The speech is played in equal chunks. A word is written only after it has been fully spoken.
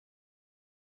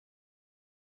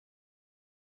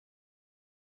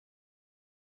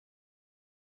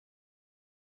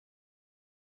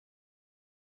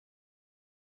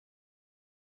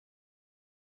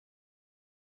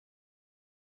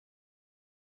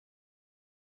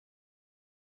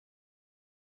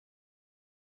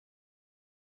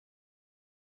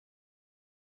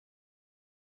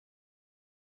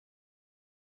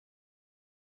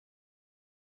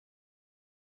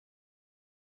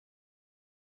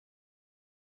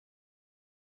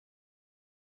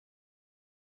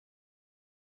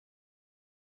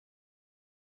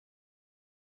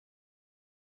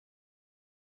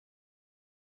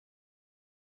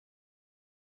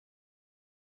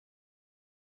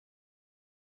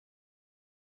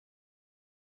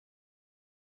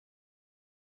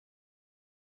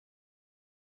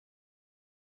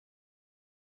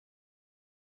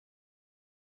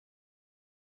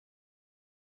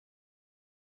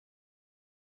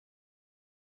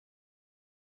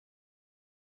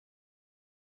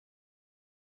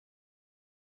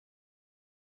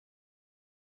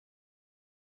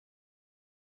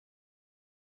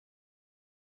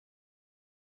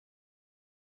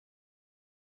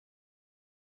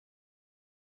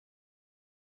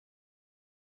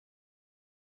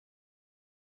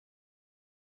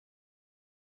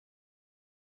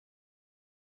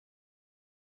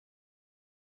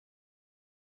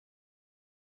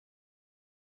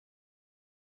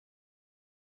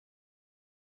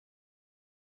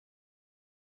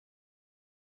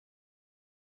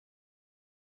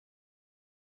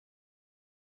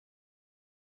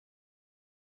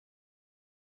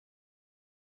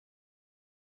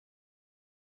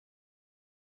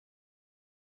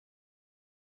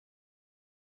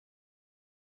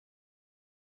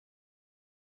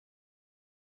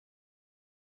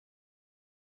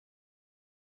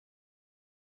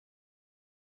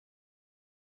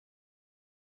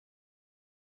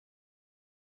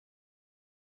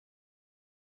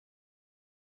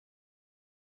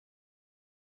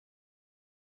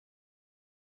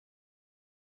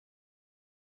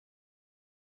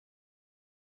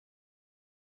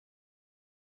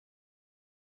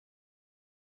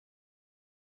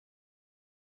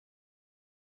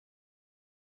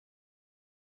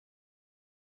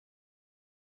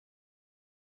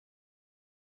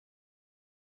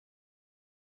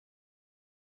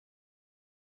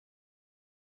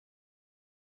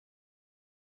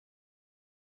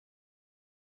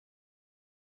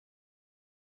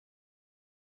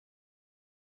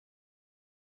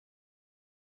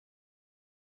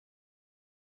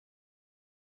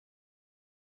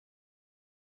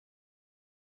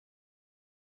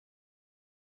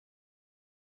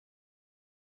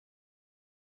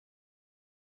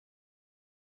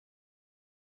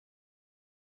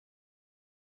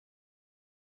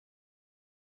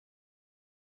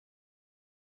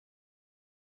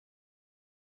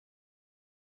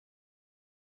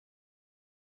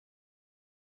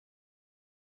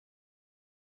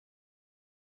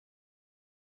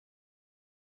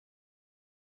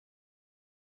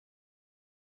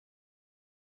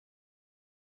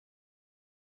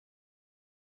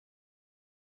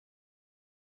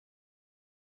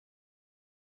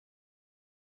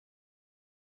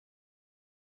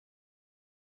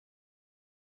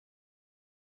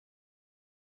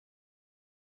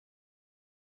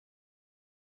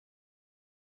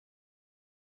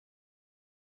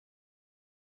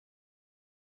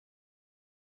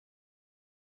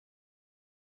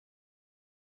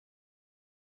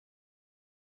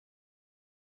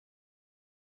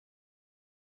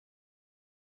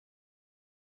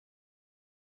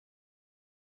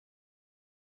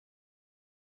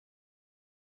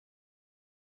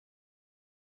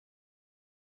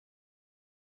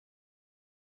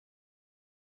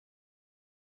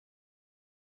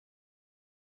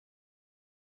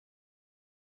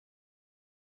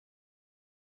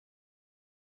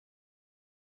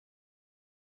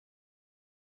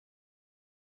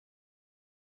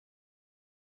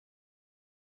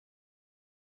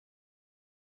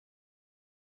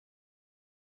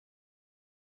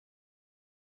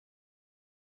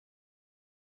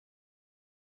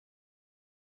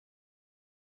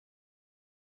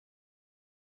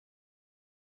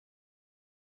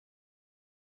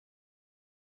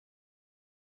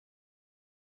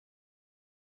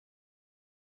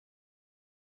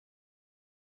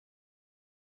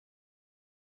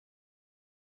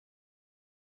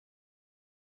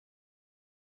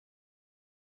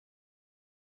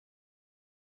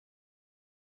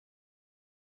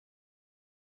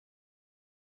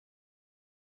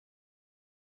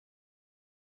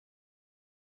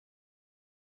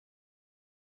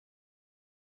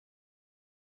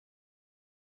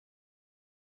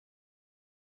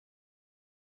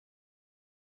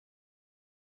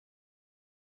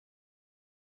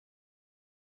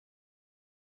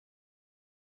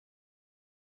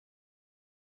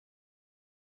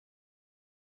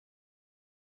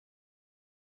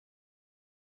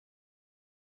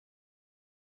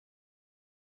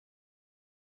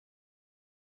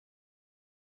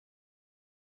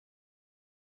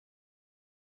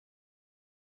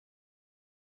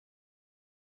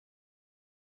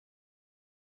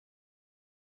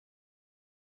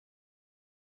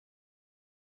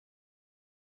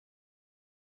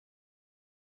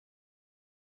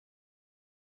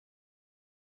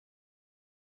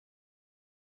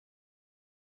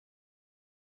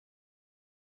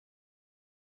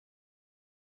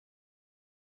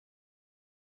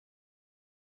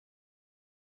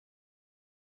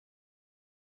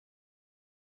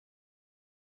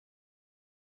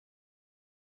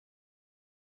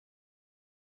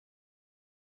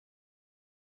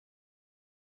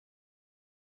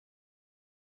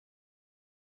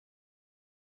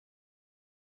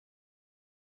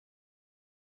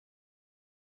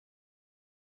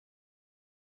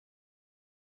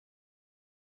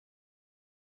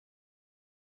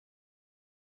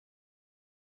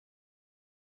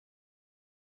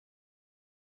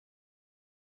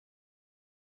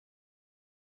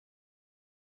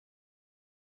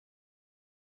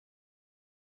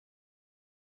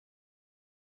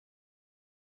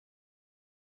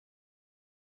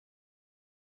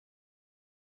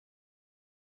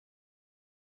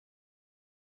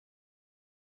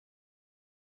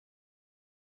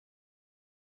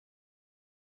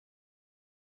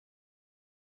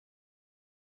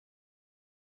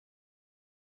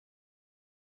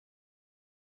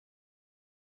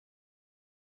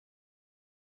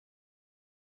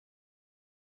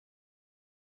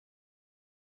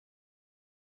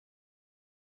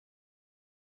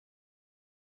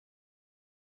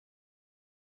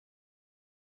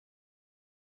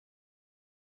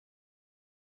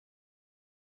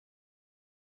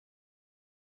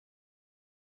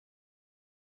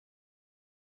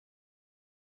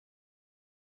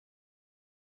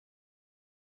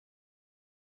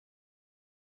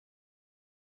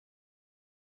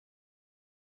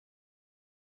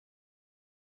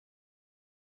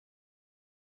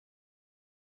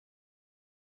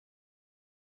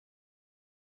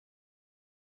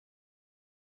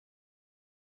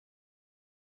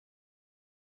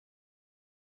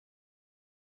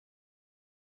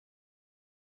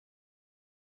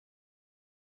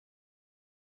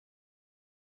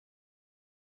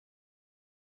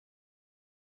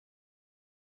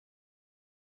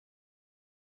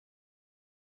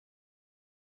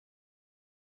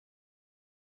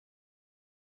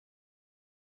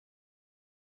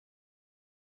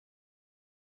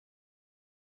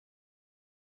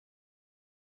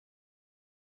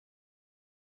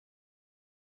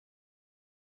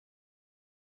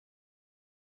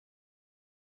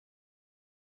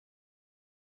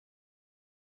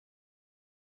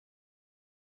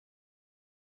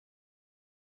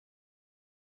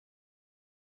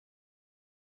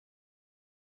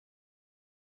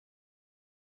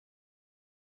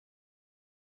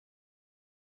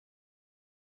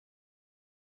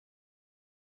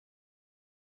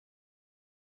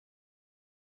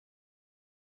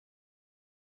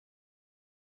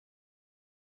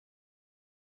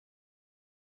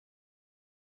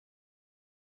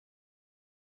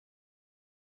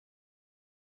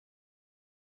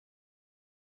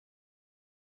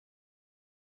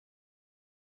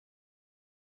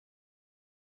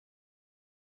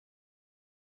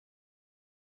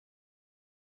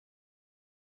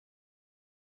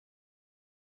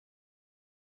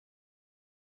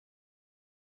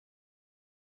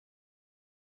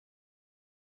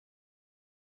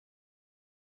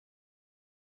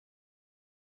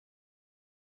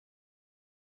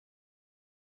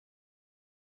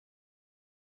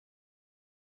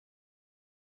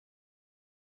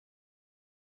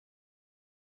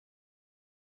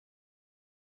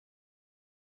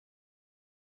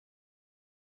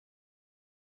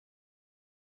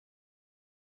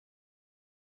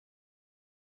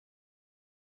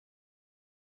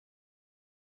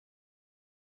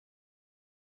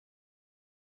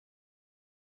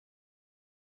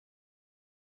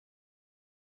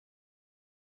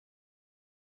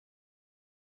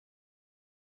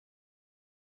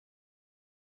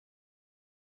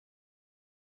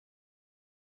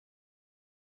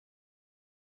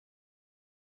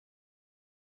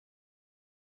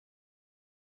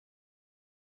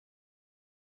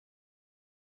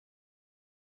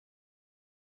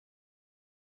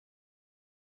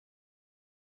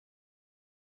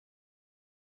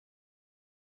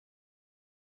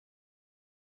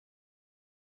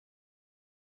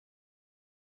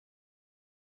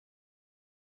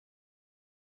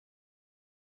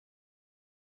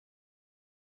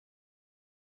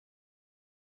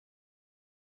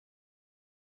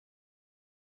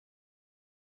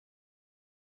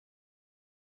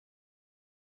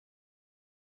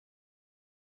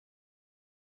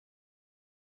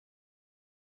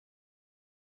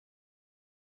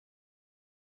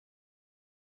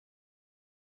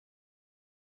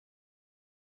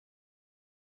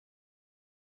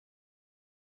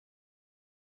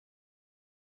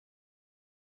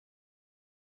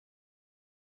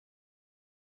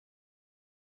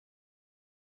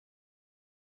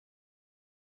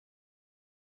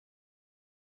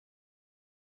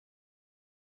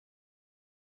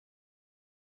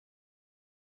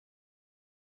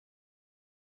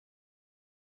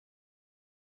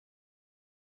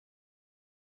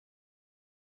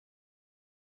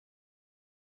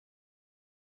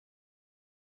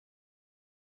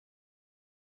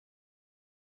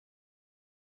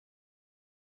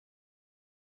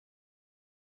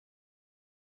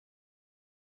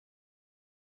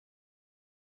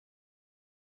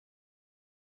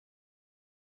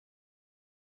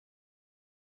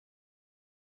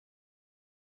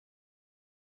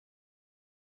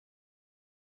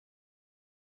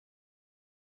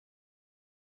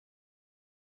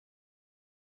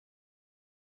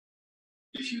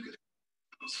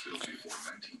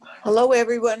Hello,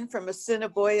 everyone from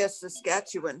Assiniboia,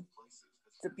 Saskatchewan.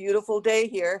 It's a beautiful day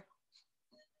here.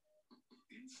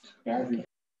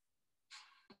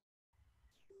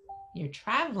 You're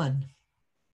traveling.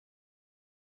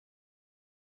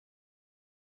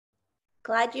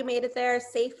 Glad you made it there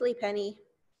safely, Penny.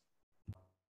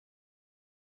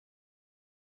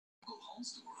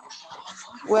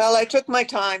 Well, I took my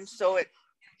time, so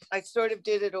I sort of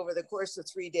did it over the course of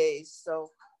 3 days,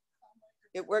 so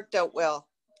it worked out well.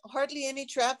 Hardly any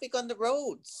traffic on the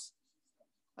roads.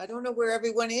 I don't know where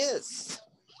everyone is.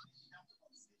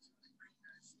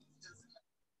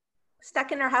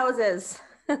 Stuck in our houses,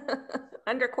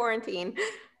 under quarantine.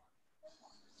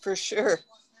 For sure.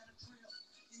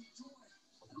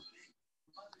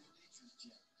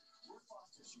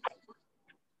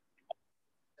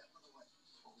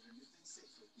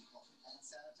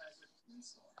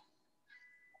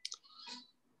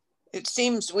 It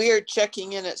seems weird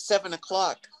checking in at 7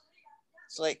 o'clock.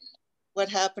 It's like, what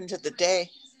happened to the day?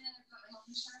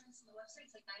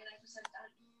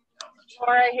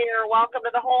 Laura here. Welcome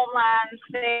to the homeland.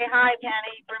 Say hi,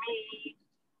 Penny, for me.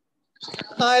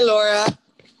 Hi, Laura.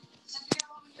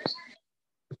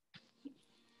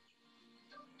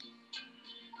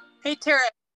 Hey, Tara,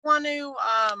 if you want to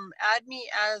add me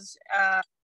as a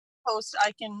host,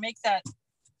 I can make that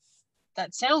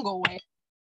sound go away.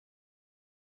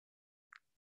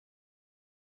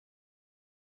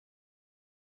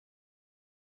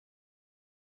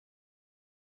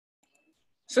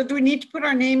 So do we need to put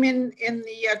our name in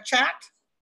the chat?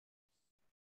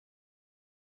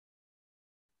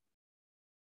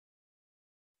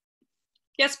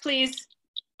 Yes, please.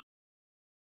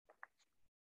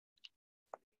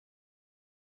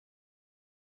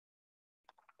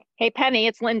 Hey, Penny,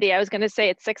 it's Lindy. I was going to say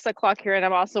it's 6 o'clock here, and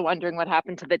I'm also wondering what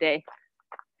happened to the day.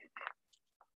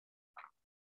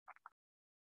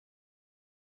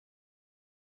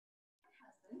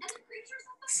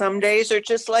 Some days are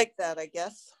just like that, I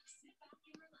guess.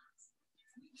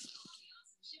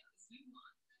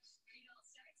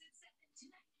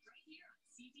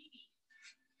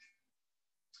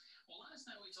 Well, last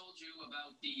time we told you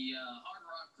about the hard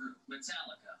rock group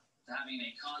Metallica having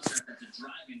a concert at the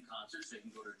drive-in concert, so you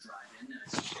can go to drive-in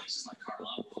places like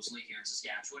Carlisle, Wolseley here in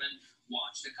Saskatchewan and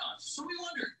watch the concert. So we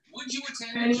wondered, would you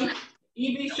attend?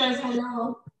 Evie says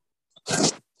hello.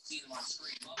 See them on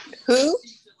screen. Who?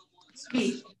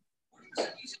 Evie.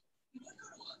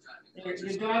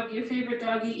 Your dog, your favorite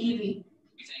doggy, Evie.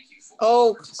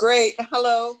 Oh, great.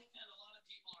 Hello.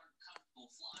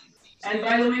 And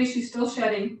by the way, she's still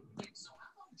shedding. So how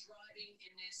about driving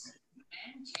in this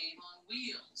man cave on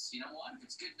wheels? You know what? If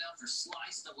it's good enough for Sly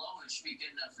Stallone, it should be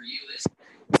good enough for you. This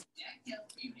decked out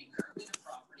beauty currently the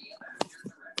property of actor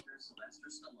director Sylvester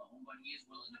Stallone, but he is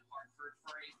willing to part for it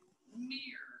for a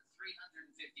mere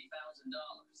 $350,000.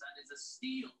 That is a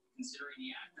steal, considering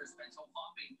the actor spent a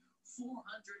whopping $409,000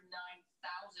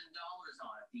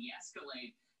 on it. The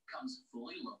Escalade comes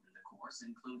fully loaded, of course,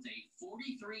 includes a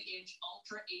 43-inch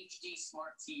Ultra HD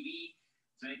Smart TV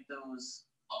to make those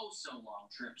oh-so-long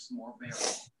trips more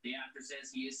bearable. The actor says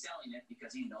he is selling it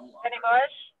because he no longer... Penny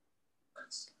Bush?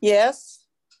 Yes?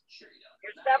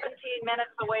 You're 17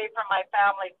 minutes away from my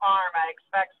family farm. I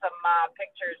expect some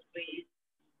pictures, please.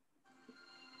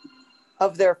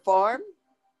 Of their farm?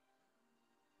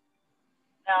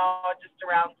 No, just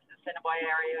around the Assiniboia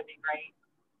area would be great.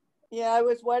 Yeah, I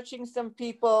was watching some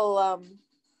people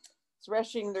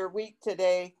threshing their wheat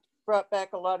today. Brought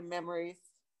back a lot of memories.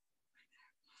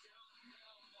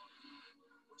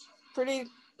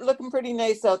 Looking pretty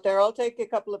nice out there. I'll take a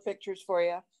couple of pictures for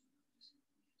you.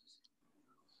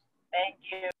 Thank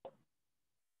you.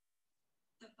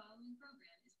 The following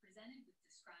program is presented with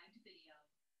described video.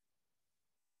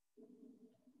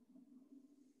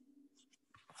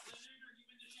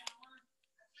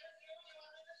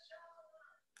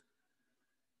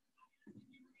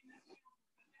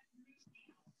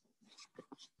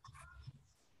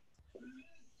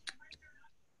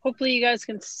 Hopefully you guys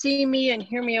can see me and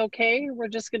hear me okay. We're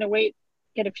just going to wait,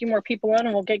 get a few more people in,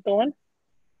 and we'll get going.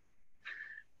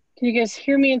 Can you guys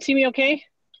hear me and see me okay?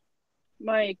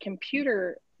 My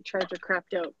computer charger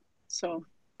crapped out, so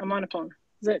I'm on a phone.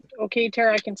 Is it okay,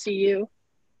 Tara? I can see you.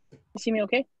 You see me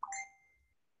okay?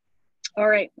 All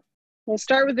right. We'll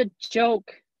start with a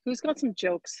joke. Who's got some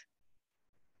jokes?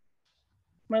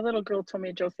 My little girl told me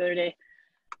a joke the other day.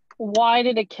 Why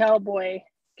did a cowboy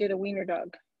get a wiener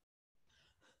dog?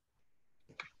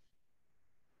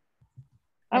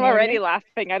 I'm already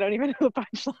laughing. I don't even know the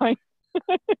punchline.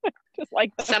 Just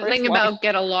like something about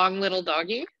get a long little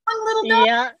doggy.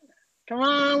 Yeah, Come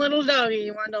on, little doggy.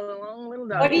 You want a little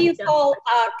doggy? What do you Yeah. call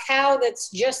a cow that's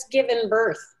just given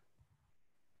birth?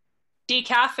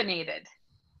 Decaffeinated.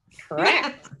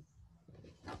 Correct.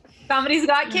 Somebody's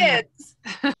got kids.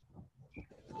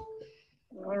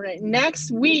 All right,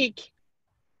 next week.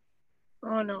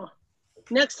 Oh no.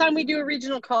 Next time we do a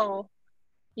regional call,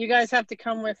 you guys have to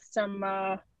come with some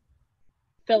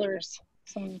fillers.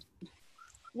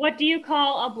 What do you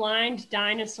call a blind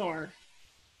dinosaur?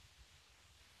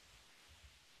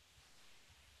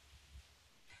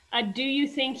 A do you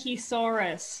think he saw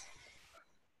us?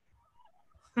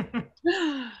 Oh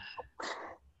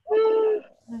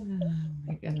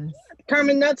my goodness.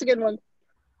 Carmen, that's a good one.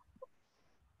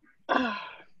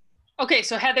 Okay,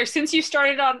 so Heather, since you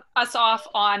started us off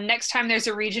on next time there's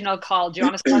a regional call, do you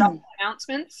want to start off with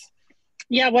announcements?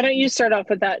 Yeah, why don't you start off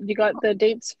with that? You got the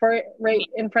dates for it right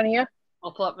in front of you?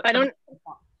 I'll pull up. I don't.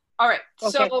 All right,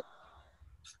 Okay. so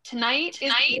tonight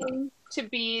is going to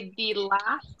be the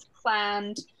last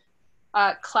planned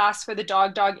class for the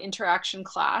dog interaction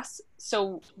class.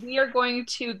 So we are going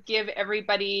to give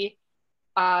everybody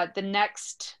the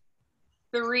next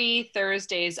 3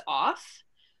 Thursdays off.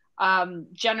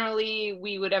 Generally,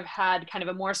 we would have had kind of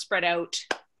a more spread out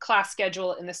class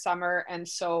schedule in the summer. And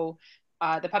so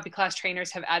the puppy class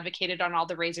trainers have advocated on all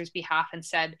the raisers' behalf and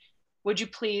said, would you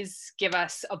please give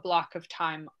us a block of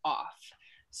time off?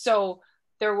 So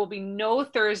there will be no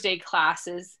Thursday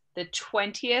classes the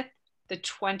 20th, the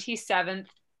 27th,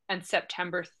 and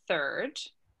September 3rd.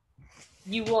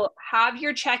 You will have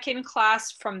your check-in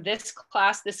class from this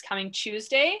class this coming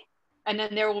Tuesday, and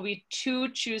then there will be 2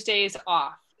 Tuesdays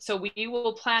off. So we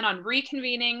will plan on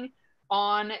reconvening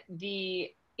on the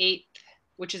 8th,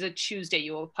 which is a Tuesday.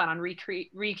 You will plan on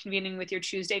reconvening with your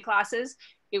Tuesday classes.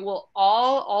 It will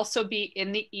all also be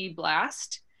in the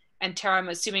eBlast. And Tara, I'm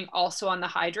assuming also on the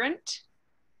hydrant.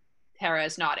 Tara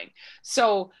is nodding.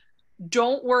 So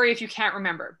don't worry if you can't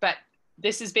remember, but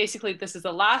this is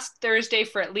the last Thursday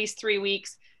for at least 3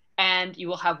 weeks, and you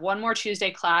will have 1 more Tuesday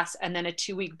class and then a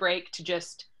 2-week break to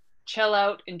just chill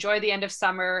out, enjoy the end of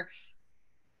summer,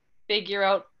 figure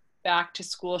out back to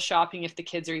school shopping if the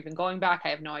kids are even going back. I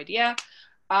have no idea.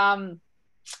 And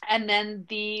then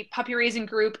the puppy raising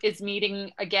group is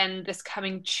meeting again this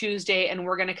coming Tuesday, and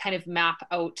we're going to kind of map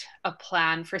out a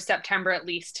plan for September at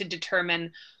least to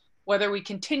determine whether we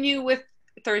continue with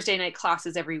Thursday night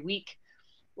classes every week,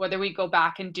 whether we go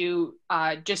back and do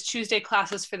just Tuesday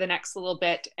classes for the next little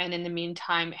bit. And in the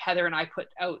meantime, Heather and I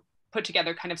put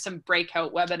together kind of some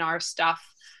breakout webinar stuff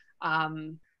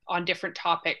on different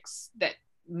topics that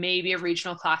may be a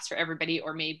regional class for everybody,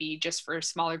 or maybe just for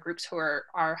smaller groups who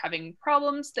are having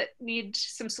problems that need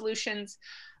some solutions,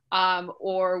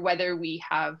 or whether we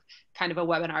have kind of a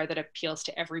webinar that appeals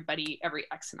to everybody every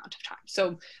X amount of time.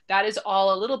 So that is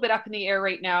all a little bit up in the air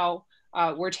right now.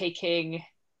 We're taking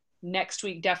next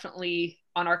week definitely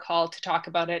on our call to talk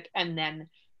about it, and then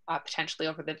potentially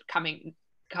over the coming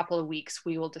couple of weeks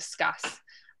we will discuss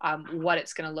what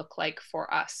it's going to look like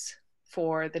for us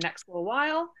for the next little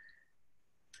while.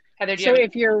 Heather, do you So have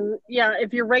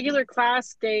if your regular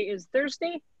class day is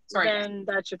Thursday, then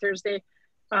that's your Thursday.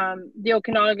 The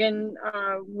Okanagan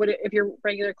if your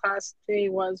regular class day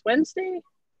was Wednesday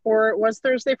or it was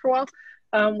Thursday for a while,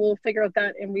 we'll figure out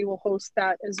that and we will host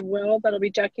that as well. That'll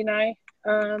be Jackie and I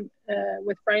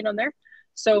with Brian on there.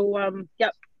 So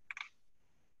yep.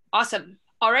 Awesome.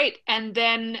 All right. And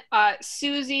then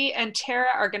Susie and Tara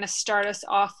are going to start us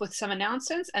off with some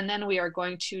announcements, and then we are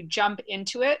going to jump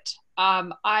into it.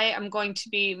 I am going to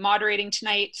be moderating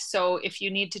tonight, so if you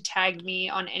need to tag me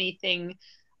on anything,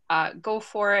 go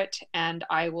for it, and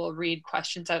I will read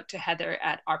questions out to Heather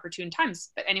at opportune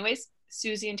times. But anyways,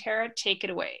 Susie and Tara, take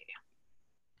it away.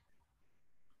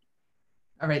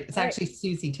 All right, it's actually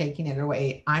Susie taking it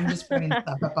away. I'm just putting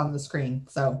stuff up on the screen.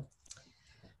 So,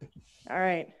 all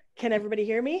right, can everybody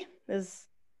hear me? Is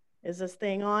this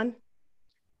thing on?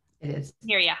 It is.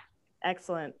 Hear ya.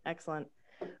 Excellent, excellent.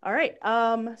 All right,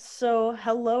 so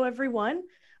hello everyone.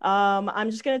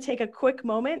 I'm just going to take a quick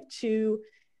moment to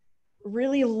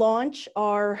really launch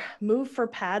our Move for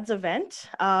Pads event.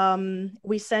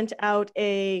 We sent out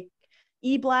a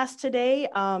e-blast today.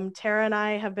 Tara and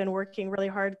I have been working really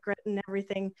hard, getting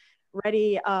everything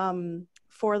ready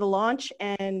for the launch,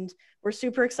 and we're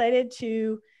super excited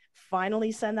to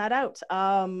finally send that out.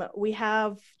 We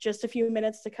have just a few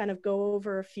minutes to kind of go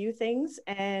over a few things,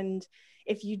 and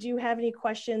if you do have any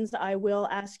questions, I will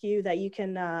ask you that you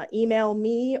can email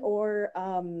me or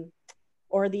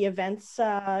the events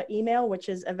email, which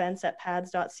is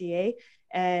events@pads.ca,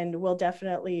 and we'll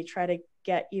definitely try to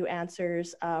get you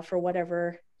answers for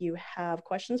whatever you have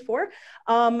questions for.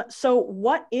 So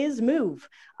what is MOVE?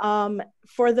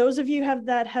 For those of you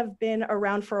that have been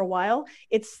around for a while,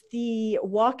 it's the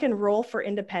Walk and Roll for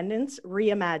Independence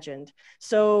reimagined.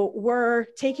 So we're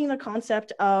taking the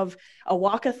concept of a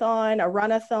walkathon, a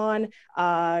runathon,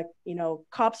 you know,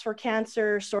 Cops for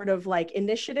Cancer sort of like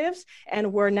initiatives,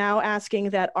 and we're now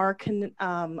asking that our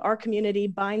community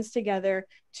binds together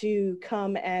to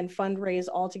come and fundraise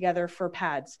all together for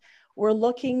PADS. We're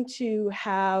looking to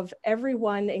have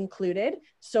everyone included.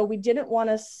 So we didn't want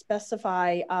to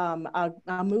specify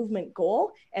a movement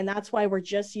goal, and that's why we're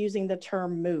just using the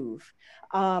term MOVE.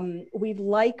 We'd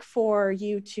like for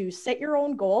you to set your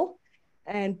own goal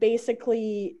and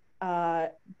basically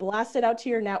blast it out to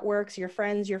your networks, your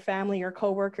friends, your family, your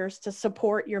coworkers to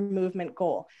support your movement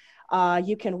goal.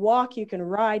 You can walk, you can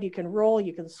ride, you can roll,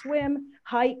 you can swim,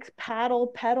 hike, paddle,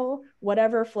 pedal,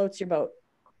 whatever floats your boat.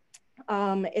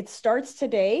 It starts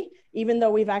today, even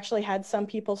though we've actually had some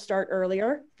people start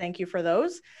earlier. Thank you for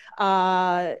those.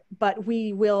 But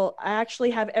we will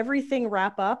actually have everything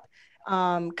wrap up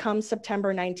come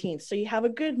September 19th. So you have a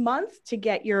good month to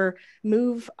get your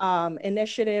MOVE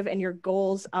initiative and your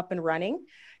goals up and running.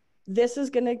 This is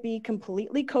going to be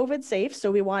completely COVID safe.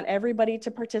 So we want everybody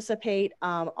to participate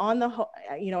on the,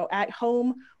 you know, at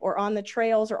home or on the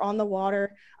trails or on the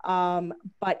water,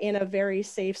 but in a very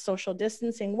safe social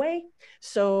distancing way.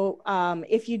 So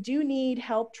if you do need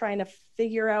help trying to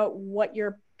figure out what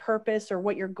your purpose or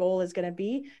what your goal is going to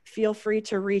be, feel free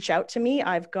to reach out to me.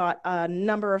 I've got a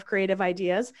number of creative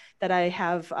ideas that I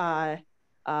have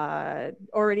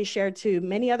already shared to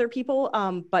many other people,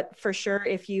 but for sure,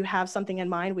 if you have something in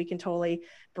mind, we can totally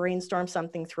brainstorm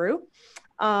something through.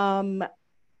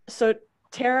 So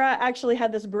Tara actually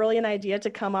had this brilliant idea to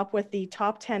come up with the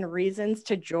top 10 reasons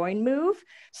to join MOVE.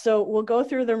 So we'll go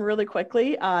through them really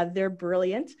quickly. They're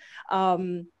brilliant.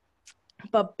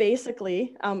 But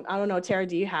basically, I don't know, Tara,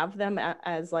 do you have them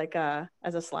as like a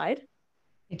slide?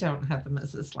 I don't have them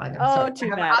as a slide. I'm Oh, sorry. too I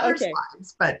have bad. other Okay.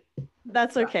 slides, but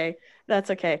that's okay. That's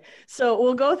okay. So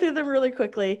we'll go through them really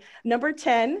quickly. Number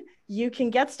 10, you can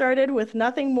get started with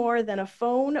nothing more than a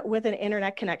phone with an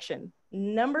internet connection.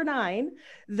 Number 9,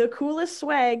 the coolest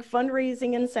swag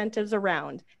fundraising incentives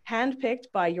around, handpicked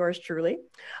by yours truly.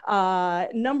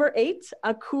 Number 8,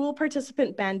 a cool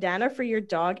participant bandana for your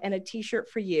dog and a t-shirt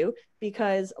for you,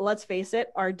 because let's face it,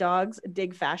 our dogs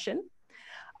dig fashion.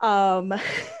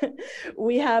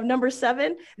 We have number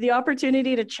 7, the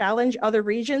opportunity to challenge other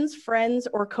regions, friends,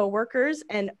 or coworkers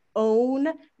and own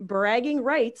bragging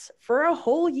rights for a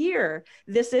whole year.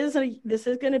 This is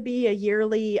going to be a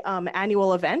yearly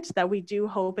annual event that we do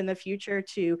hope in the future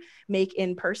to make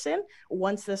in person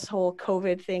once this whole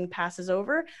COVID thing passes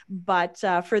over. But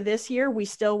for this year, we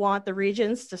still want the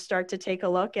regions to start to take a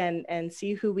look and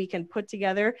see who we can put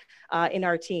together in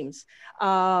our teams.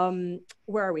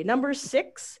 Where are we? Number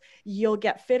 6, you'll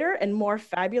get fitter and more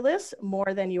fabulous,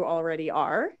 more than you already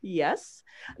are. Yes.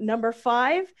 Number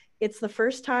 5, it's the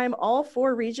first time all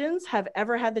 4 regions have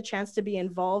ever had the chance to be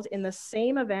involved in the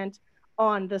same event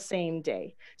on the same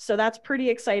day. So that's pretty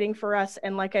exciting for us.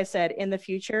 And like I said, in the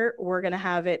future, we're going to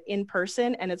have it in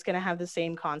person and it's going to have the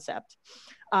same concept.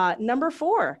 Number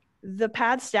 4, the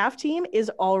PAD staff team is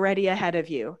already ahead of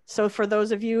you. So for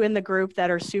those of you in the group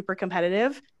that are super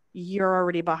competitive, you're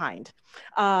already behind.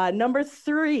 Number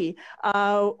 3,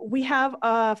 we have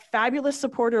a fabulous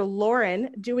supporter,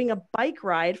 Lauren, doing a bike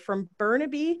ride from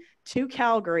Burnaby to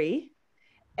Calgary.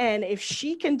 And if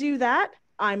she can do that,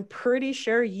 I'm pretty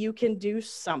sure you can do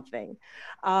something.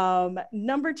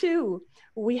 Number 2,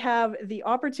 we have the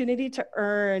opportunity to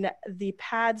earn the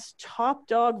PADS Top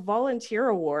Dog Volunteer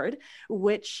Award,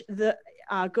 which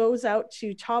goes out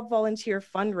to top volunteer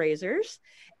fundraisers.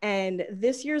 And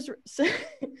this year's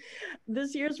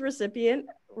recipient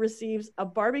receives a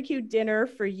barbecue dinner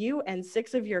for you and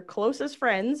 6 of your closest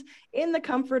friends in the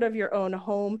comfort of your own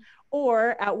home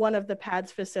or at one of the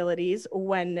PADS facilities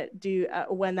when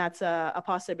that's a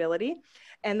possibility.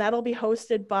 And that'll be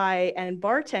hosted by and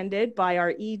bartended by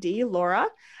our ED, Laura,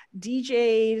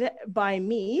 DJ'd by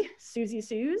me, Susie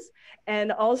Suze,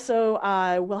 and also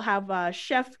we'll have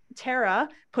Chef Tara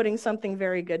putting something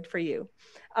very good for you.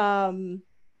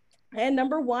 And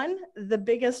number 1, the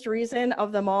biggest reason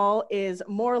of them all is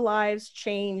more lives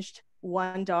changed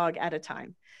one dog at a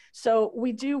time. So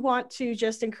we do want to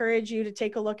just encourage you to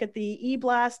take a look at the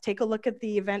eBlast, take a look at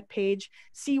the event page,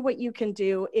 see what you can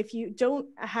do. If you don't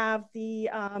have the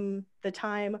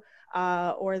time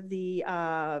or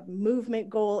the movement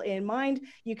goal in mind,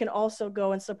 you can also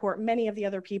go and support many of the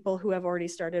other people who have already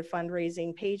started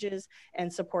fundraising pages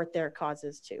and support their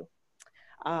causes too.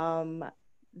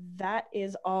 that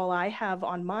is all I have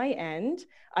on my end.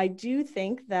 I do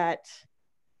think that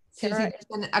Susie, Tara, there's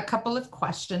been a couple of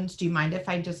questions. Do you mind if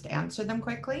I just answer them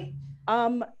quickly?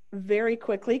 very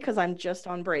quickly, because I'm just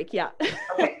on break. Yeah.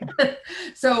 Okay.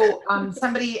 So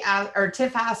somebody or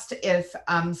Tiff asked if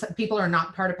people are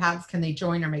not part of PADS, can they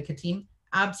join or make a team?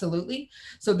 Absolutely.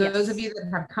 So those of you that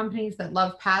have companies that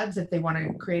love PADS, if they want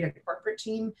to create a corporate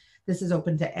team, this is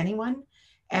open to anyone.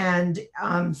 And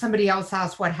somebody else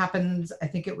asked what happens, I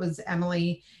think it was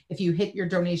Emily, if you hit your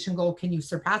donation goal, can you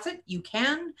surpass it? You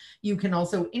can. You can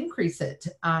also increase it.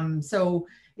 So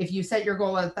if you set your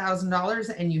goal at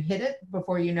 $1,000 and you hit it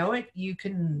before you know it, you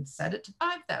can set it to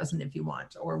 5,000 if you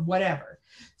want, or whatever.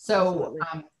 So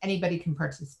anybody can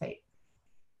participate.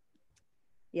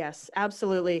 Yes,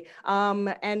 absolutely.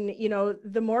 And you know,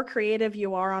 the more creative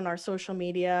you are on our social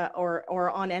media or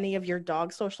on any of your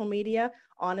dog social media,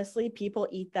 honestly, people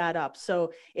eat that up.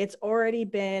 So it's already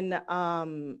been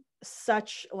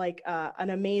such like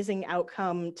an amazing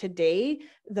outcome today.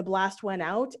 The blast went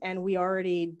out and we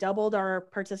already doubled our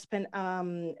participant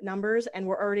numbers, and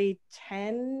we're already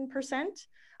 10%,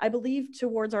 I believe,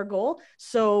 towards our goal.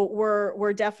 So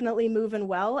we're definitely moving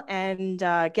well, and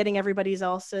getting everybody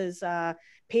else's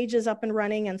pages up and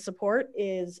running and support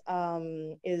is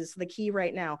the key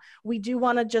right now. We do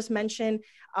want to just mention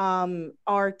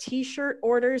our t-shirt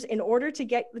orders. In order to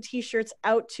get the t-shirts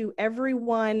out to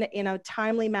everyone in a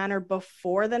timely manner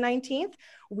before the 19th,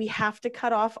 we have to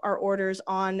cut off our orders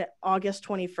on August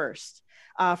 21st.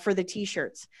 For the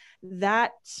t-shirts.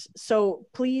 So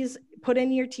please put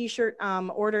in your t-shirt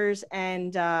orders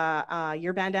and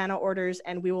your bandana orders,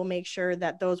 and we will make sure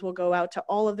that those will go out to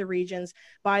all of the regions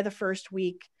by the first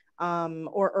week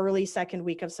or early second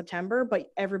week of September. But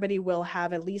everybody will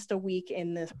have at least a week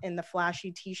in the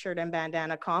flashy t-shirt and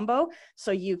bandana combo,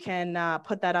 so you can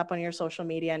put that up on your social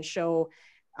media and show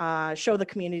the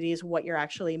communities what you're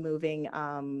actually moving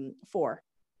for.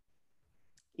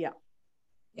 Yeah.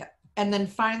 And then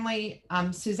finally,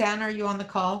 Suzanne, are you on the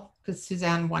call? Because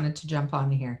Suzanne wanted to jump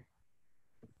on here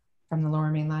from the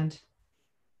Lower Mainland.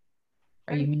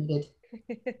 Are you muted?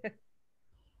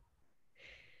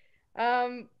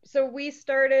 So we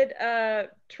started a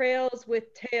Trails with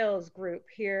Tails group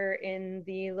here in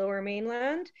the Lower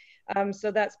Mainland. So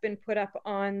that's been put up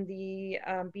on the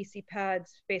BC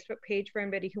PADS Facebook page for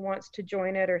anybody who wants to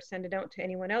join it, or send it out to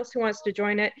anyone else who wants to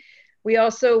join it. We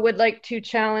also would like to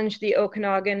challenge the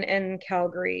Okanagan and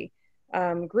Calgary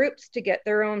groups to get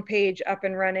their own page up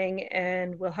and running,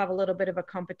 and we'll have a little bit of a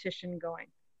competition going.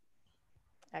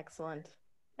 Excellent.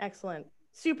 Excellent.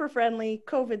 Super friendly,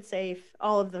 COVID safe,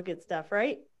 all of the good stuff,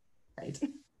 right? Right.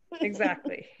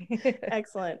 Exactly.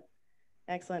 Excellent.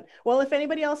 Excellent. Well, if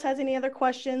anybody else has any other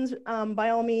questions,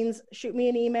 by all means, shoot me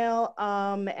an email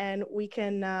and we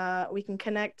can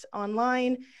connect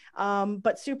online.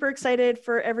 But super excited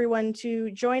for everyone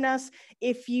to join us.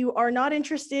 If you are not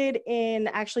interested in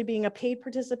actually being a paid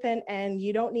participant and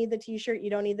you don't need the t-shirt, you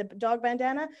don't need the dog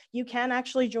bandana, you can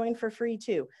actually join for free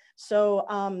too. So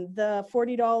the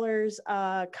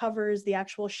 $40 covers the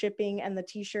actual shipping and the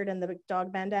t-shirt and the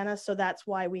dog bandana. So that's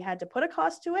why we had to put a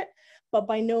cost to it. But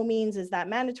by no means is that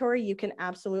mandatory. You can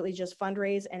absolutely just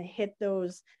fundraise and hit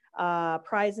those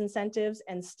prize incentives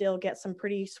and still get some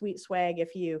pretty sweet swag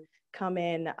if you come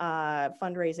in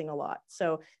fundraising a lot.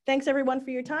 So thanks everyone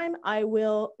for your time. I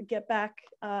will get back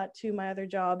to my other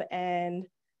job and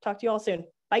talk to you all soon.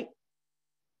 Bye.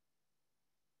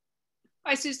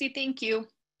 Bye, Susie. Thank you.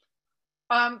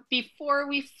 Before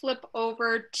we flip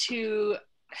over to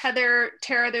Heather,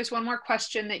 Tara, there's one more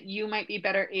question that you might be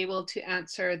better able to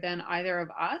answer than either of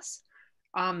us.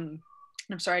 I'm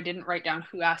sorry, I didn't write down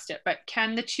who asked it, but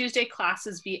can the Tuesday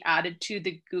classes be added to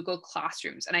the Google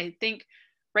Classrooms? And I think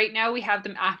right now we have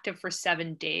them active for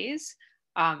 7 days,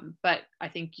 but I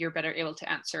think you're better able to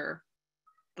answer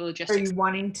the logistics. Are you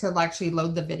wanting to actually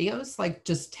load the videos, like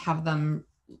just have them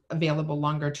available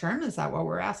longer term? Is that what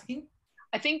we're asking?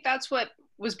 I think that's what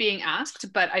was being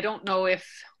asked, but I don't know if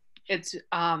it's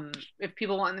if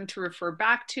people want them to refer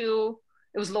back to,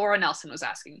 it was Laura Nelson was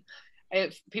asking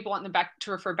if people want them back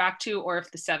to refer back to, or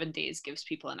if the 7 days gives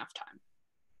people enough time,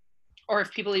 or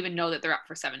if people even know that they're up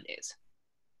for 7 days.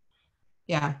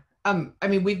 Yeah. I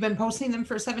mean, we've been posting them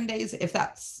for 7 days. If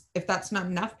that's not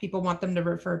enough, people want them to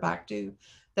refer back to,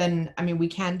 then, I mean, we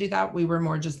can do that. We were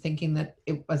more just thinking that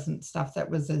it wasn't stuff that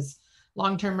was as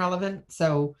long-term relevant.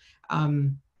 So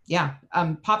yeah,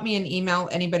 pop me an email,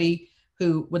 anybody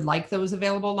who would like those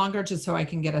available longer, just so I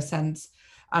can get a sense.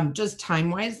 Just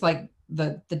time-wise, like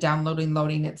the downloading,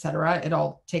 loading, etc., it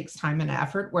all takes time and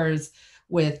effort. Whereas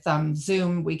with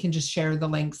Zoom, we can just share the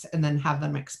links and then have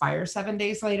them expire 7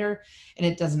 days later. And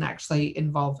it doesn't actually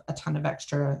involve a ton of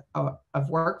extra of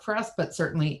work for us. But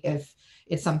certainly if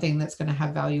it's something that's going to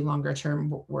have value longer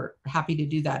term, we're happy to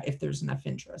do that if there's enough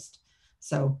interest.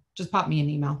 So just pop me an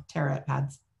email,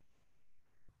 Tara@PADS.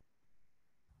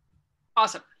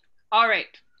 Awesome. All right,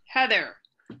 Heather.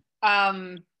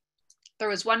 There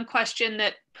was one question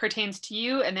that pertains to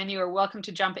you, and then you are welcome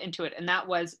to jump into it. And that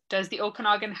was, does the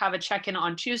Okanagan have a check-in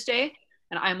on Tuesday?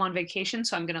 And I'm on vacation,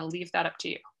 so I'm going to leave that up to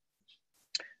you.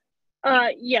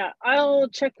 Yeah, I'll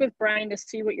check with Brian to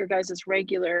see what your guys'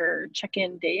 regular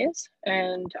check-in day is,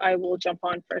 and I will jump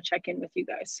on for a check-in with you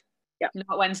guys. Yeah.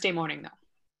 Not Wednesday morning,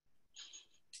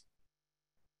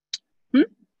 though.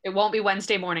 It won't be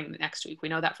Wednesday morning next week. We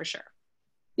know that for sure.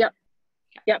 Yep.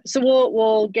 Yep. So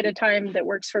we'll get a time that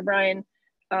works for Brian,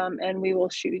 and we will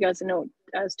shoot you guys a note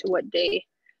as to what day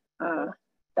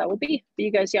that will be. But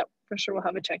you guys, yep, for sure we'll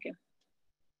have a check-in.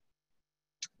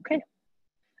 Okay.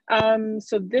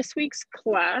 So this week's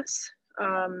class,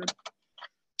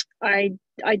 I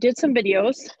did some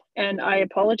videos, and I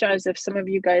apologize if some of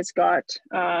you guys got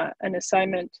an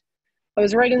assignment. I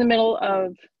was right in the middle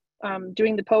of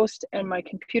doing the post, and my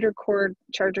computer cord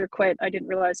charger quit. I didn't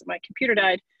realize that my computer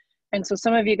died. And so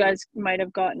some of you guys might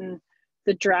have gotten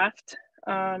the draft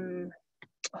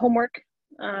homework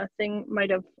thing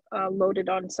might have loaded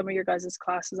on some of your guys'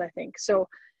 classes, I think. So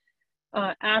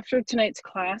after tonight's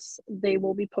class, they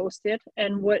will be posted.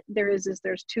 And what there is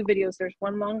there's two videos. There's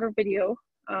one longer video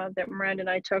that Miranda and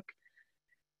I took,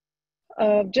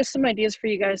 just some ideas for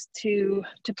you guys to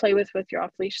play with your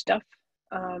off-leash stuff.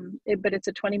 But it's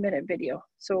a 20-minute video.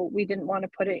 So we didn't want to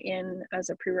put it in as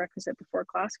a prerequisite before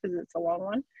class because it's a long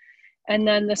one. And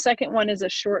then the second one is a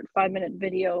short 5-minute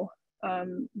video,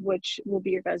 which will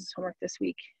be your guys' homework this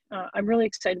week. I'm really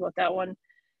excited about that one.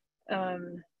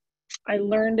 I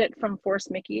learned it from Force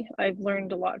Mickey. I've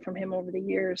learned a lot from him over the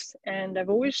years, and I've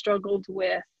always struggled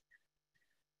with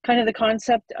kind of the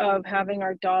concept of having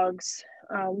our dogs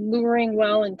luring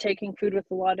well and taking food with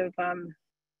a lot of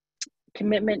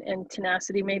commitment and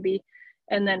tenacity maybe,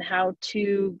 and then how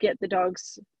to get the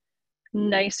dogs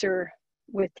nicer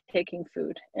with taking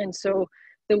food. And so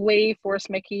the way Force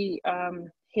Mickey,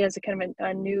 he has a kind of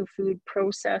a new food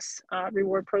process,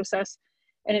 reward process,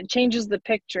 and it changes the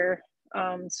picture.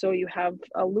 So you have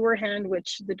a lure hand,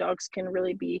 which the dogs can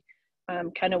really be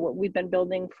kind of what we've been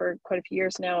building for quite a few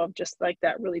years now, of just like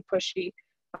that really pushy,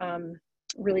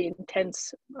 really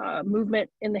intense movement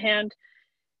in the hand.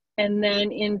 And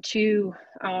then into,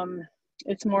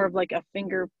 it's more of like a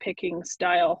finger picking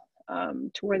style,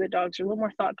 to where the dogs are a little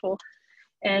more thoughtful.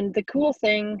 And the cool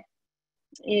thing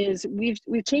is we've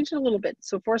changed it a little bit.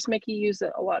 So Force Mickey used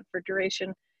it a lot for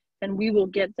duration, and we will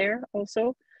get there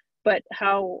also. But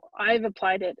how I've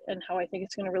applied it and how I think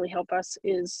it's going to really help us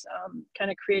is kind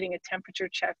of creating a temperature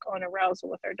check on arousal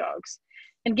with our dogs,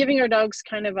 and giving our dogs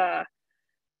kind of a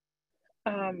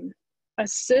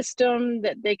system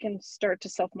that they can start to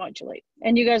self-modulate.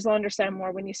 And you guys will understand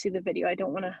more when you see the video. I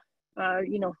don't want to,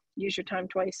 use your time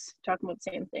twice talking about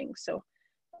the same thing. So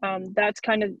that's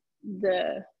kind of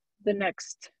the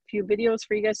next few videos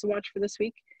for you guys to watch for this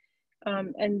week.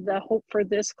 And the hope for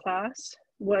this class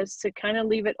was to kind of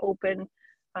leave it open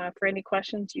for any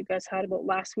questions you guys had about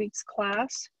last week's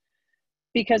class,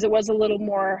 because it was a little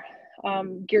more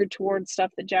geared towards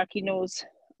stuff that Jackie knows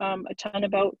a ton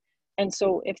about. And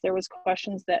so if there was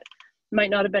questions that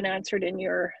might not have been answered in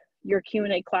your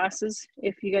Q&A classes,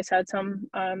 if you guys had some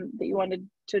that you wanted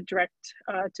to direct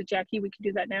to Jackie, we could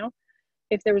do that now.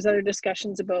 If there was other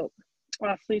discussions about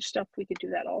off-leash stuff, we could do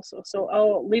that also. So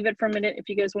I'll leave it for a minute. If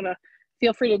you guys want to,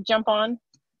 feel free to jump on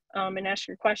and ask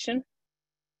your question.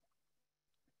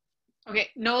 Okay,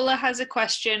 Nola has a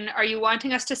question. Are you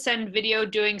wanting us to send video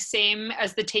doing same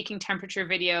as the taking temperature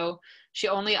video? She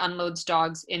only unloads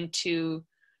dogs into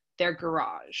their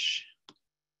garage.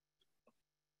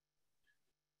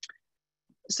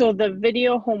 So the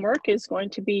video homework is going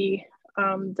to be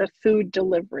the food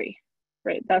delivery,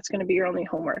 right? That's going to be your only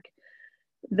homework.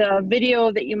 The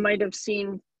video that you might have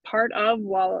seen part of,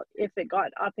 while if it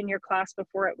got up in your class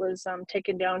before it was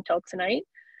taken down till tonight,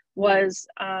 was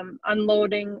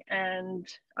unloading and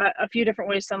a few different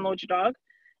ways to unload your dog.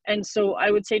 And so I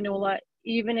would say, Nola,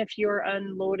 even if you're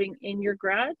unloading in your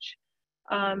garage,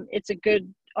 it's a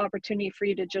good opportunity for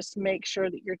you to just make sure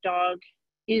that your dog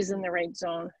is in the right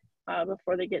zone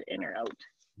before they get in or out.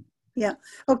 Yeah.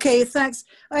 Okay. Thanks.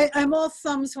 I'm all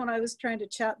thumbs when I was trying to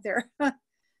chat there.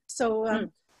 So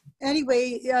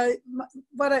anyway,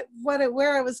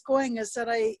 where I was going is that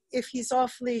if he's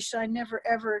off leash, I never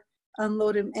ever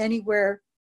unload him anywhere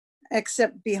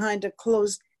except behind a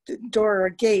closed door or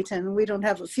gate, and we don't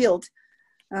have a field,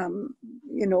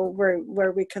 you know,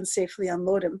 where we can safely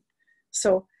unload him.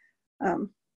 So,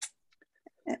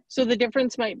 so the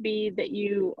difference might be that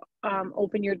you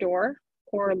open your door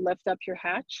or lift up your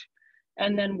hatch,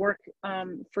 and then work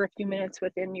for a few minutes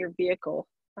within your vehicle,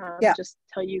 just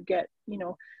till you get, you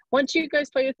know, once you guys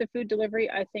play with the food delivery,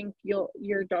 I think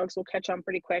your dogs will catch on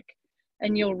pretty quick,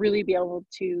 and you'll really be able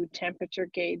to temperature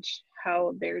gauge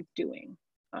how they're doing.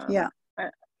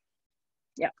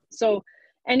 Yeah. So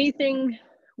anything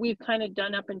we've kind of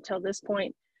done up until this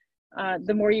point,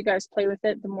 the more you guys play with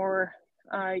it, the more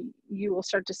you will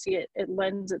start to see it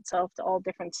lends itself to all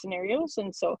different scenarios.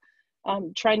 And so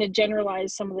trying to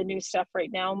generalize some of the new stuff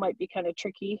right now might be kind of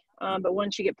tricky. But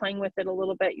once you get playing with it a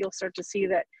little bit, you'll start to see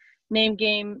that name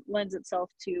game lends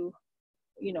itself to,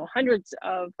 you know, hundreds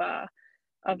of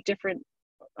different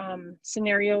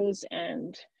scenarios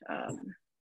and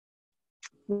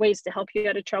ways to help you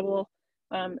out of trouble,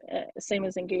 same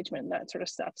as engagement, that sort of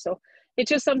stuff. So it's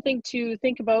just something to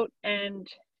think about. And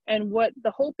what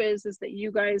the hope is that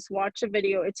you guys watch a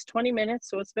video. It's 20 minutes,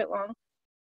 so it's a bit long.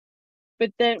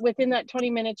 But then within that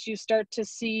 20 minutes, you start to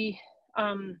see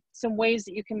some ways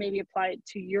that you can maybe apply it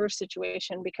to your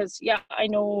situation. Because yeah, I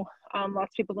know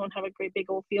lots of people don't have a great big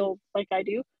old field like I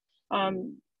do.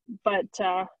 But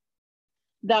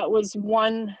that was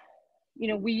one, you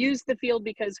know, we used the field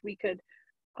because we could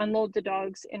unload the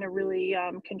dogs in a really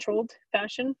controlled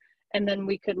fashion, and then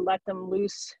we could let them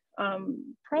loose,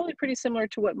 probably pretty similar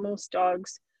to what most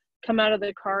dogs come out of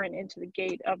the car and into the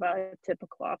gate of a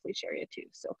typical off-leash area too.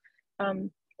 So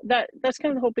that's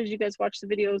kind of the hope, is you guys watch the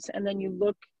videos and then you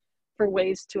look for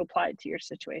ways to apply it to your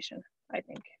situation, I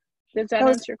think. Does that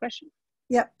answer your question?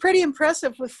 Yeah, pretty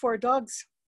impressive with 4 dogs.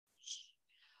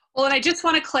 Well, and I just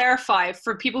want to clarify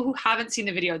for people who haven't seen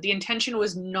the video, the intention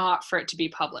was not for it to be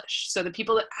published. So the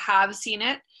people that have seen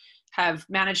it have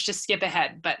managed to skip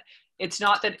ahead, but it's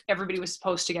not that everybody was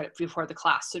supposed to get it before the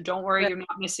class. So don't worry, you're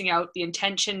not missing out. The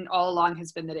intention all along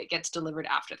has been that it gets delivered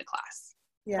after the class.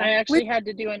 Yeah, I actually had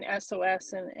to do an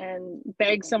SOS and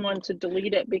beg someone to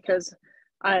delete it because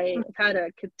I had a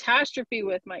catastrophe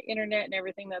with my internet and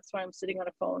everything. That's why I'm sitting on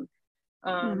a phone.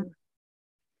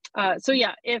 So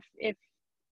yeah, if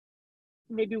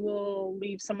maybe we'll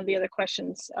leave some of the other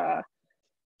questions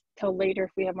till later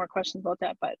if we have more questions about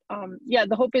that. But yeah,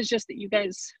 the hope is just that you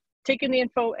guys take in the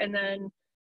info and then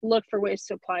look for ways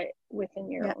to apply it within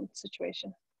your own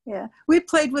situation. Yeah, we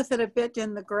played with it a bit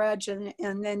in the garage and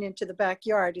then into the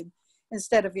backyard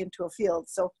instead of into a field.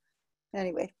 So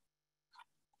anyway.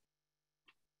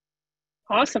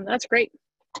 Awesome, that's great.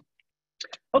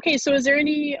 Okay, so is there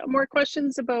any more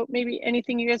questions about maybe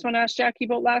anything you guys want to ask Jackie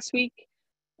about last week?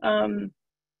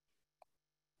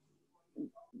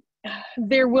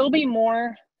 There will be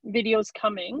more videos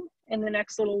coming in the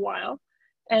next little while.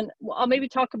 And I'll maybe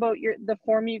talk about the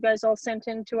form you guys all sent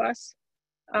in to us.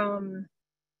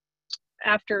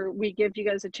 After we give you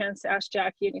guys a chance to ask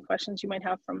Jackie any questions you might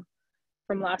have from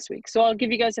last week. So I'll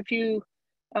give you guys a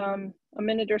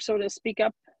minute or so to speak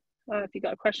up if you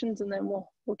got questions, and then we'll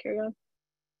carry on.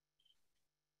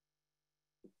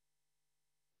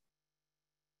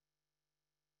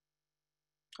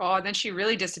 Oh, and then she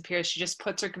really disappears. She just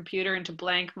puts her computer into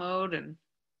blank mode and.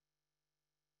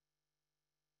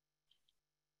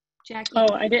 Jackie.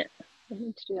 Oh, I didn't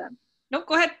need to do that. Nope,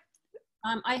 go ahead.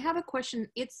 I have a question.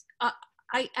 It's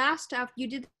I asked after you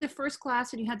did the first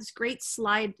class and you had this great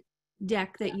slide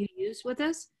deck that you used with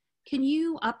us. Can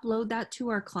you upload that to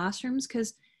our classrooms?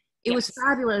 Because it was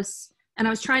fabulous. And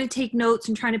I was trying to take notes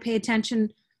and trying to pay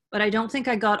attention, but I don't think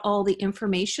I got all the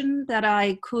information that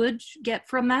I could get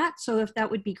from that. So if that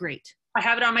would be great. I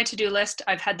have it on my to-do list.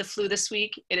 I've had the flu this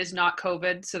week. It is not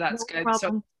COVID, so that's No good.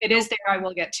 problem. So it is there. I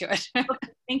will get to it. Okay,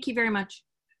 thank you very much.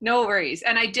 No worries.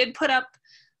 And I did put up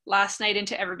last night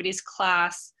into everybody's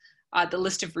class the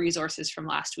list of resources from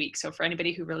last week. So for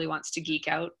anybody who really wants to geek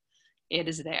out, it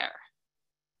is there.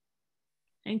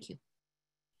 Thank you.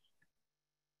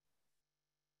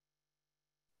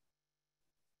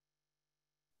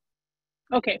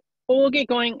 Okay, well, we'll get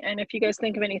going. And if you guys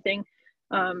think of anything,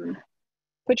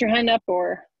 put your hand up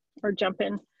or jump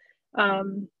in.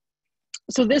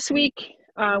 So this week,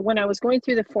 when I was going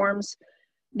through the forms,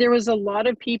 there was a lot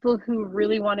of people who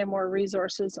really wanted more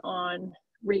resources on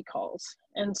recalls.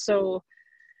 And so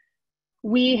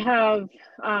we have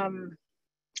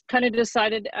kind of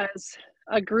decided as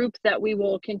a group that we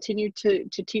will continue to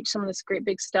teach some of this great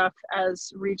big stuff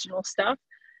as regional stuff.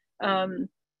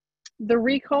 the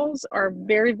recalls are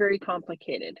very, very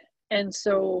complicated. And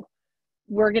so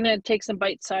we're going to take some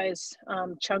bite-sized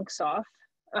chunks off.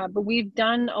 But we've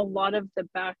done a lot of the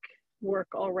back work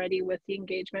already with the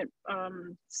engagement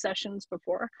sessions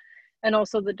before, and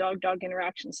also the dog-dog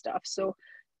interaction stuff. So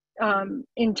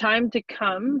in time to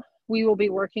come, we will be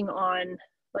working on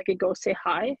like a go say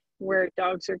hi, where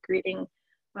dogs are greeting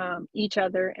each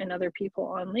other and other people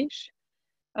on leash.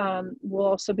 We'll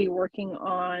also be working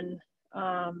on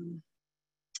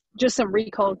just some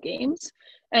recall games.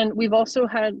 And we've also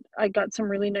I got some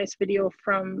really nice video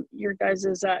from your guys'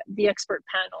 the expert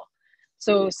panel.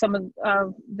 So some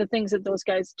of the things that those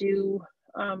guys do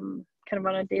kind of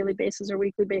on a daily basis or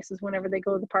weekly basis whenever they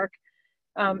go to the park,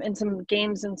 and some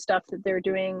games and stuff that they're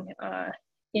doing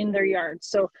in their yards.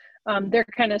 So they're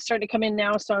kind of starting to come in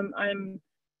now. So I'm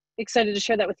excited to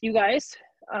share that with you guys.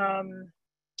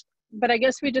 But I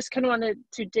guess we just kind of wanted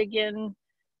to dig in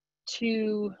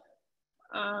to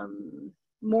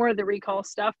more of the recall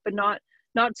stuff, but not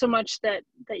so much that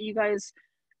you guys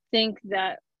think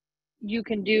that you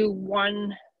can do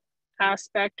one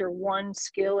aspect or one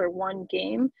skill or one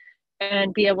game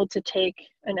and be able to take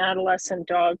an adolescent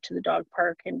dog to the dog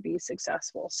park and be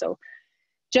successful. So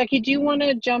Jackie, do you want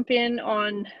to jump in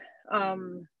on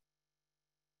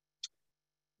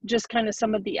just kind of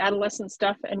some of the adolescent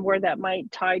stuff and where that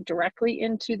might tie directly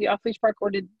into the off-leash park,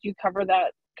 or did you cover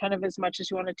that kind of as much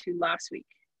as you wanted to last week?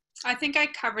 I think I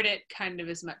covered it kind of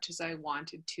as much as I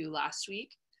wanted to last week.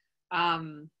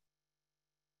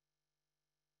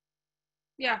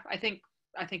 Yeah, I think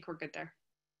we're good there.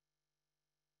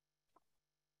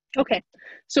 Okay,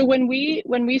 so when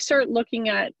we start looking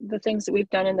at the things that we've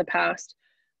done in the past,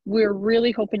 we're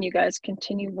really hoping you guys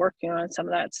continue working on some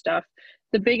of that stuff.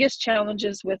 The biggest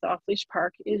challenges with off-leash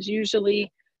park is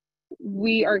usually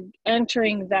we are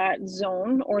entering that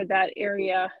zone or that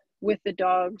area with the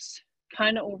dogs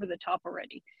kind of over the top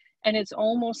already. And it's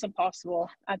almost impossible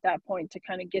at that point to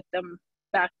kind of get them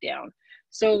back down.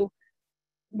 So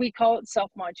we call it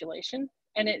self-modulation,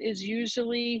 and it is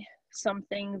usually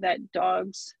something that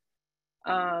dogs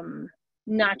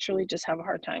naturally just have a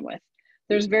hard time with.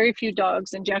 There's very few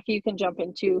dogs, and Jackie, you can jump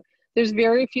in too. There's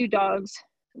very few dogs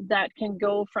that can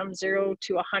go from 0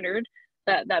 to 100,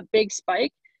 that big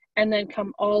spike, and then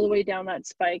come all the way down that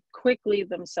spike quickly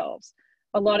themselves.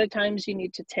 A lot of times you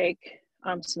need to take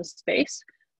some space.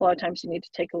 A lot of times you need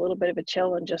to take a little bit of a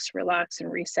chill and just relax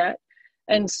and reset.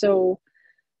 And so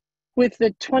with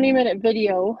the 20-minute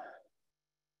video,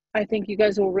 I think you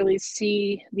guys will really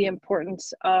see the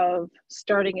importance of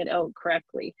starting it out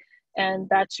correctly. And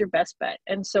that's your best bet.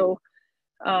 And so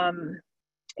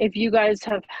if you guys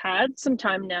have had some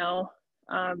time now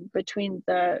between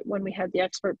when we had the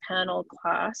expert panel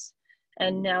class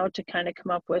and now to kind of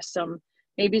come up with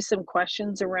maybe some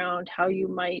questions around how you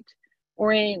might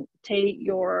orientate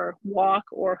your walk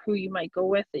or who you might go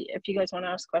with, if you guys want to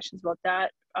ask questions about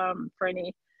that, for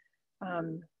any,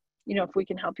 if we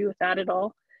can help you with that at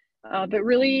all. But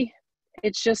really,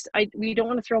 it's just, we don't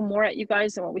want to throw more at you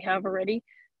guys than what we have already,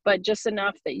 but just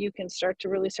enough that you can start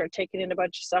taking in a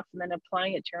bunch of stuff and then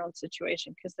applying it to your own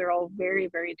situation, because they're all very,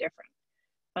 very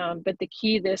different. But the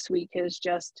key this week is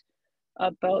just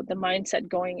about the mindset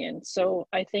going in. So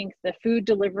I think the food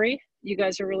delivery, you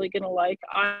guys are really going to like.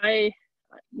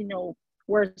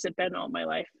 Where's it been all my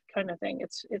life kind of thing.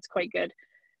 It's quite good.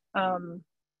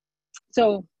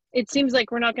 So it seems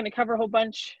like we're not going to cover a whole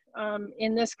bunch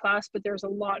in this class, but there's a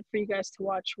lot for you guys to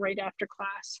watch right after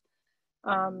class.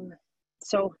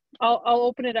 So I'll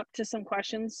open it up to some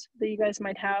questions that you guys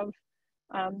might have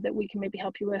that we can maybe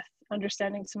help you with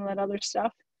understanding some of that other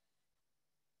stuff.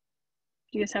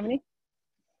 Do you guys have any?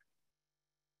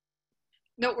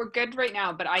 No, we're good right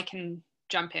now, but I can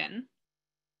jump in.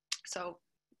 So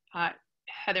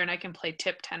Heather and I can play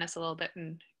tip tennis a little bit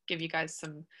and give you guys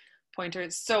some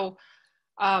pointers. So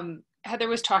Heather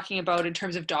was talking about in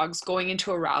terms of dogs going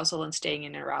into arousal and staying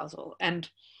in arousal. And,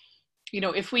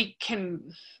 if we can,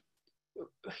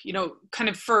 kind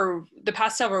of for the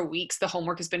past several weeks, the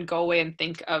homework has been go away and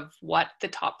think of what the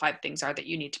top 5 things are that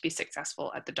you need to be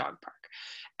successful at the dog park.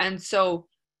 And so,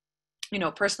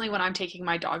 personally, when I'm taking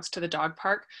my dogs to the dog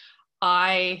park,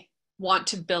 I want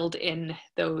to build in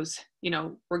those,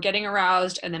 we're getting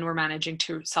aroused and then we're managing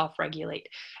to self-regulate.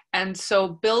 And so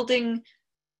building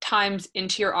times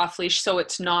into your off leash, so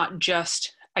it's not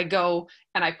just I go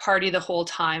and I party the whole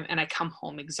time and I come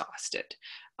home exhausted.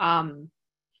 And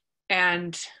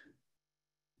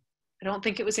I don't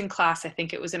think it was in class. I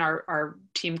think it was in our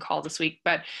team call this week.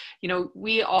 But,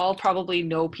 we all probably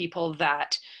know people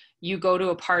that you go to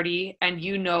a party and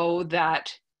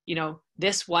that,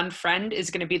 this one friend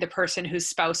is going to be the person whose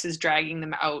spouse is dragging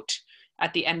them out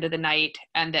at the end of the night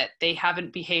and that they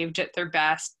haven't behaved at their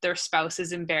best, their spouse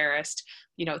is embarrassed,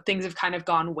 you know, things have kind of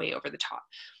gone way over the top.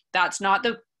 That's not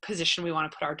the position we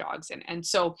want to put our dogs in. And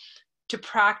so to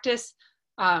practice,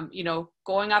 you know,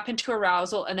 going up into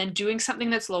arousal and then doing something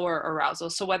that's lower arousal.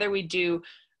 So whether we do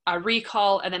a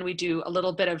recall and then we do a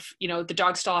little bit of, you know, the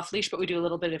dog's still off leash, but we do a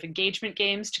little bit of engagement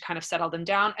games to kind of settle them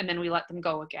down, and then we let them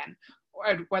go again.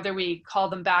 Or whether we call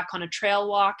them back on a trail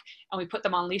walk and we put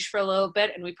them on leash for a little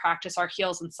bit and we practice our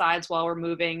heels and sides while we're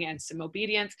moving and some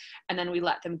obedience, and then we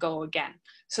let them go again,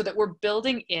 so that we're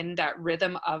building in that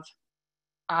rhythm of,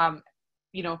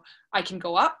 you know, I can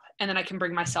go up and then I can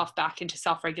bring myself back into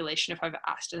self-regulation if I've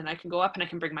asked, and then I can go up and I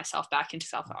can bring myself back into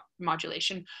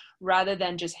self-modulation, rather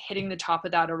than just hitting the top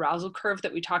of that arousal curve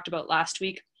that we talked about last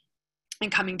week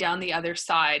and coming down the other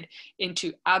side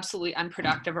into absolutely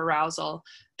unproductive arousal.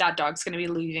 That dog's going to be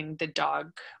leaving the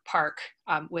dog park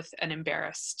with an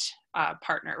embarrassed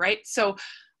partner, right? So,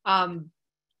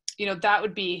 you know, that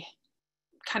would be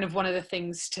kind of one of the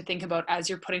things to think about as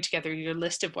you're putting together your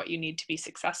list of what you need to be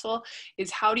successful, is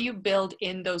how do you build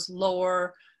in those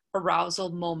lower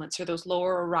arousal moments or those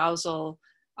lower arousal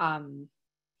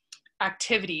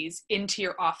activities into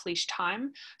your off-leash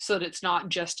time, so that it's not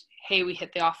just, hey, we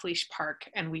hit the off-leash park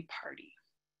and we party.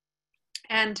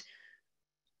 And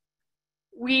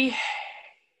we,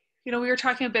 you know, we were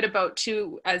talking a bit about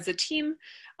too, as a team,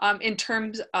 in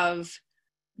terms of,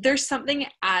 there's something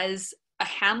as a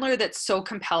handler that's so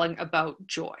compelling about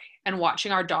joy and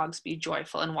watching our dogs be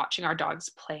joyful and watching our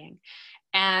dogs playing.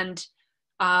 And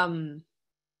I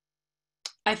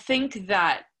think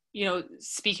that, you know,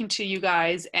 speaking to you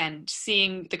guys and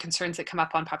seeing the concerns that come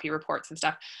up on puppy reports and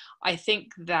stuff, I think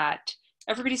that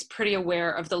everybody's pretty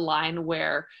aware of the line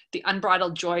where the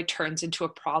unbridled joy turns into a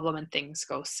problem and things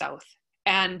go south.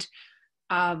 And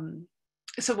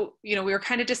so, you know, we were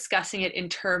kind of discussing it in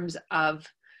terms of,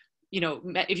 you know,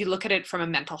 if you look at it from a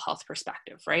mental health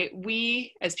perspective, right?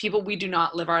 We, as people, we do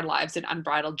not live our lives in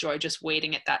unbridled joy, just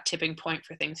waiting at that tipping point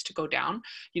for things to go down.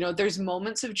 You know, there's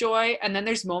moments of joy and then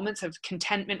there's moments of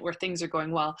contentment where things are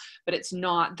going well, but it's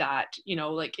not that, you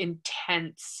know, like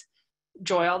intense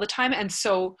joy all the time. And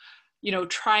so, you know,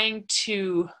 trying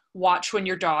to watch when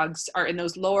your dogs are in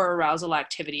those lower arousal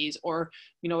activities, or,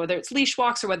 you know, whether it's leash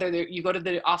walks or whether you go to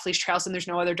the off-leash trails and there's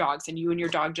no other dogs and you and your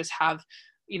dog just have,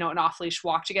 you know, an off-leash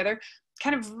walk together,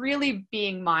 kind of really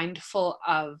being mindful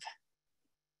of,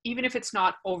 even if it's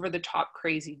not over the top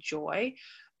crazy joy,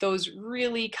 those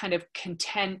really kind of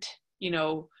content, you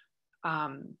know,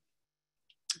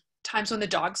 times when the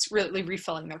dog's really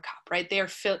refilling their cup, right? They are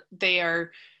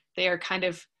kind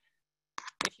of,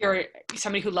 if you're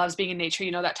somebody who loves being in nature,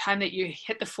 you know, that time that you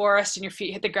hit the forest and your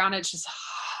feet hit the ground, it's just,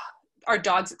 our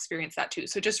dogs experience that too.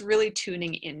 So just really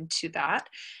tuning into that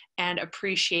and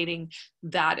appreciating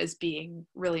that as being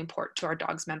really important to our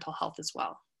dog's mental health as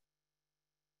well.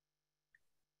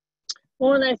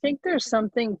 Well, and I think there's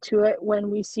something to it when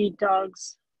we see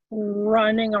dogs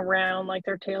running around like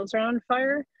their tails are on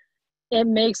fire. It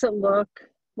makes it look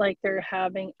like they're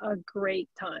having a great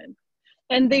time.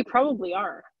 And they probably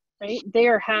are, right?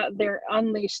 They're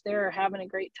unleashed, they're having a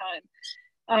great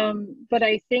time. But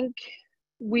I think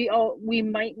we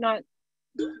might not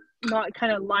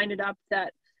kind of line it up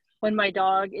that when my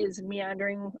dog is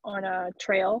meandering on a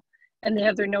trail and they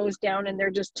have their nose down and they're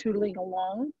just tootling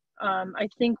along. I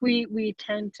think we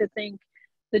tend to think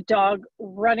the dog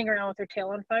running around with their tail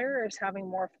on fire is having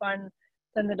more fun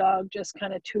than the dog just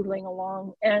kind of tootling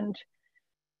along. And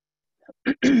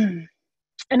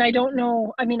and I don't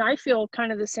know, I mean, I feel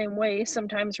kind of the same way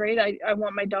sometimes, right? I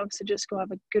want my dogs to just go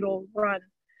have a good old run.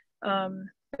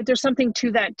 But there's something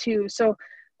to that too. So,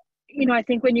 you know, I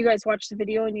think when you guys watch the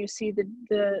video and you see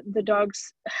the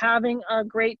dogs having a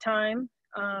great time,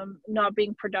 not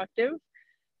being productive,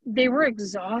 they were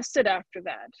exhausted after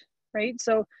that, right?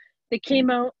 So they came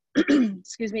out,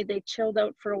 excuse me, they chilled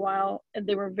out for a while and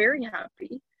they were very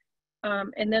happy.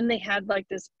 And then they had like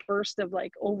this burst of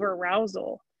like over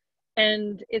arousal.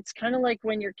 And it's kind of like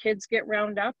when your kids get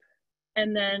round up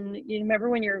and then you remember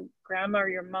when your grandma or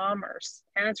your mom or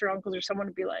aunts or uncles or someone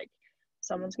would be like,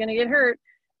 someone's going to get hurt.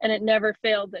 And it never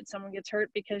failed that someone gets hurt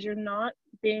because you're not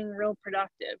being real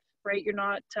productive, right? You're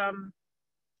not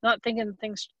thinking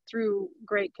things through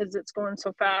great because it's going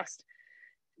so fast.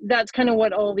 That's kind of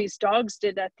what all these dogs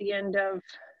did at the end of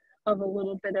a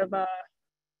little bit of a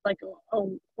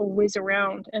whiz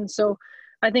around. And so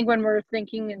I think when we're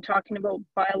thinking and talking about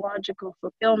biological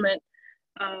fulfillment,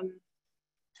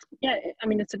 yeah, I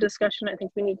mean, it's a discussion I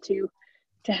think we need to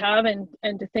have and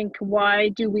to think, why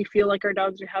do we feel like our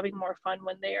dogs are having more fun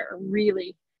when they are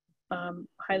really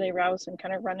highly aroused and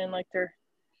kind of running like they're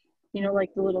you know,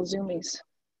 like the little zoomies.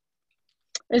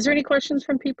 Is there any questions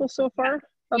from people so far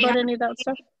about any of that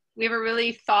stuff? We have a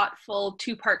really thoughtful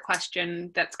two-part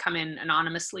question that's come in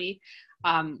anonymously,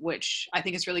 which I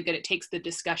think is really good. It takes the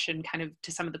discussion kind of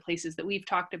to some of the places that we've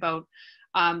talked about.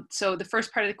 So the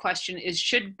first part of the question is,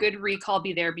 should good recall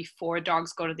be there before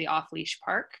dogs go to the off-leash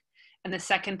park? And the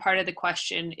second part of the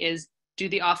question is, do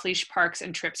the off-leash parks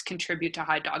and trips contribute to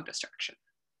high dog distraction?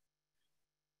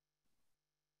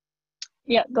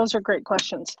 Yeah, those are great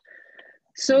questions.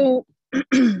 So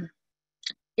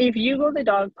if you go to the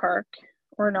dog park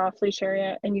or an off-leash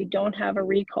area and you don't have a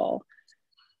recall,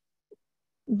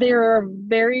 there are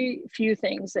very few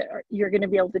things that you're going to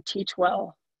be able to teach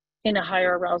well in a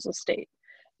higher arousal state.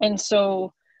 And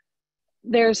so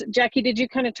Jackie, did you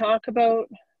kind of talk about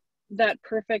that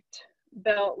perfect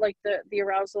belt, like the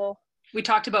arousal? We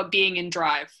talked about being in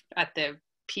drive at the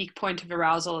peak point of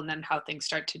arousal and then how things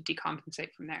start to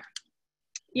decompensate from there.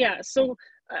 Yeah, so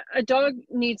a dog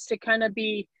needs to kind of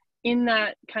be in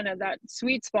that kind of that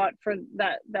sweet spot for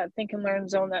that think and learn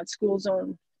zone, that school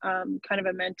zone kind of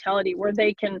a mentality where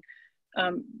they can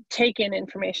take in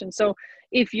information. So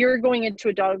if you're going into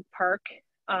a dog park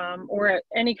or at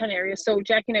any kind of area, so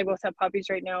Jackie and I both have puppies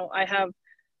right now. I have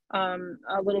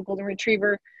a little golden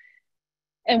retriever,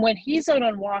 and when he's out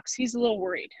on walks, he's a little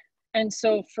worried. And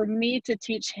so for me to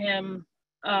teach him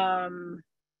a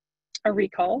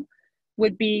recall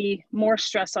would be more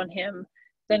stress on him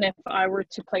than if I were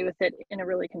to play with it in a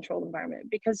really controlled environment,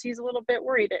 because he's a little bit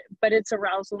worried, but it's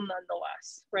arousal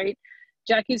nonetheless, right?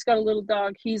 Jackie's got a little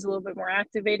dog. He's a little bit more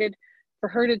activated. For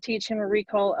her to teach him a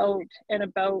recall out and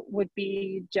about would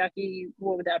be, Jackie,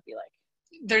 what would that be like?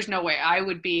 There's no way. I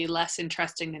would be less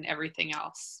interesting than everything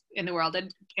else in the world.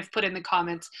 And if put in the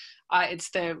comments,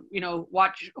 it's the,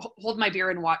 hold my beer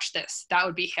and watch this. That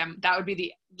would be him. That would be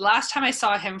the last time I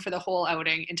saw him for the whole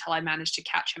outing until I managed to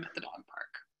catch him at the dog park.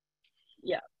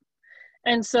 Yeah.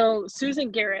 And so Susan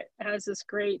Garrett has this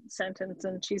great sentence,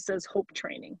 and she says hope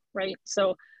training, right?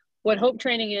 So what hope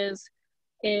training is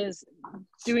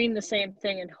doing the same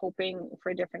thing and hoping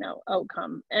for a different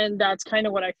outcome. And that's kind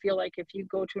of what I feel like if you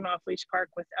go to an off-leash park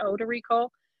without a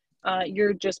recall,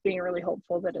 you're just being really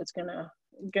hopeful that it's gonna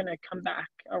come back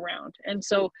around. And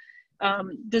so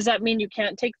does that mean you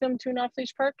can't take them to an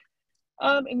off-leash park?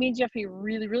 It means you have to be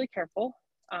really, really careful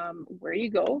where you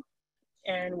go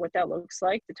and what that looks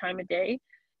like, the time of day.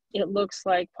 It looks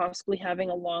like possibly having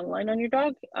a long line on your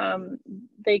dog.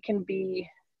 They can be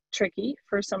tricky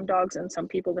for some dogs and some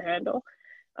people to handle.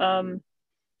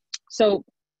 So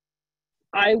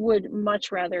I would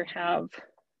much rather have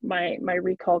my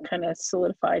recall kind of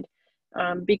solidified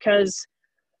because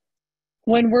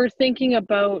when we're thinking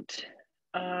about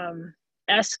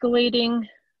escalating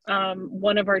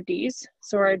one of our Ds,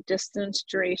 so our distance,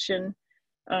 duration,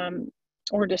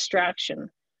 or distraction,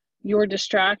 your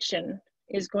distraction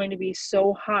is going to be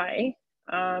so high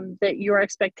that your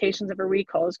expectations of a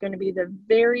recall is going to be the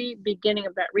very beginning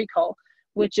of that recall,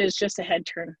 which is just a head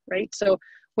turn, right? So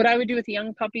what I would do with a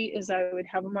young puppy is I would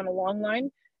have them on a long line,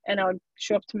 and I would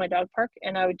show up to my dog park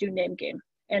and I would do name game,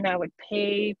 and I would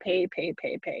pay.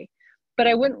 But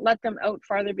I wouldn't let them out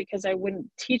farther because I wouldn't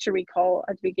teach a recall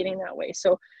at the beginning that way.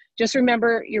 So just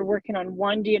remember, you're working on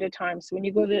one D at a time. So when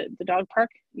you go to the dog park,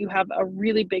 you have a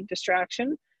really big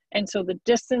distraction. And so the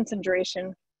distance and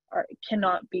duration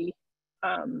cannot be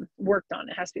worked on.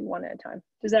 It has to be one at a time.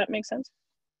 Does that make sense?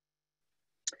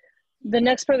 The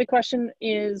next part of the question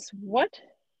is what?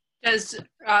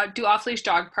 Do off-leash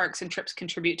dog parks and trips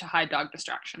contribute to high dog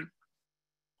distraction?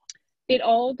 It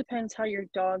all depends how your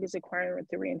dog is acquiring with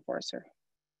the reinforcer,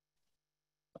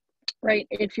 right?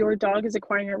 If your dog is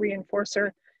acquiring a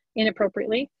reinforcer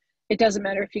inappropriately, it doesn't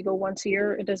matter if you go once a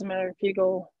year. It doesn't matter if you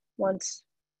go once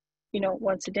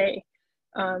a day.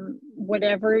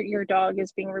 Whatever your dog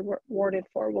is being rewarded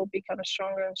for will become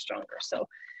stronger and stronger. So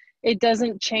it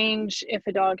doesn't change if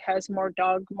a dog has more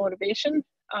dog motivation.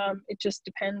 It just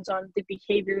depends on the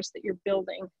behaviors that you're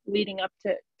building leading up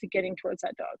to getting towards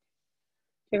that dog.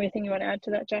 Do you have anything you want to add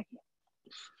to that, Jackie?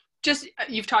 Just,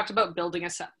 you've talked about building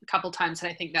a couple times,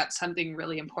 and I think that's something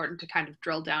really important to kind of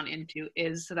drill down into,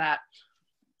 is that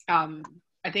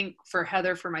I think for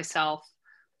Heather, for myself,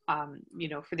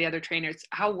 for the other trainers,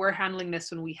 how we're handling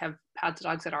this when we have PADS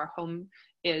dogs at our home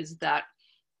is that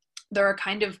there are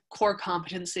kind of core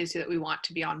competencies that we want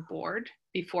to be on board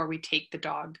before we take the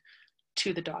dog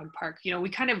to the dog park.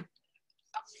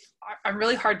 I'm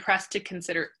really hard pressed to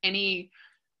consider any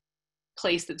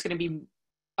place that's going to be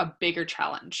a bigger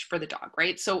challenge for the dog,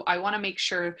 right? So I want to make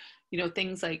sure,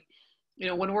 things like,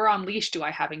 when we're on leash, do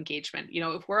I have engagement?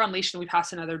 If we're on leash and we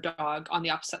pass another dog on the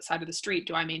opposite side of the street,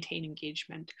 do I maintain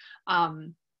engagement?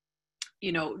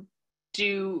 you know,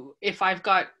 if I've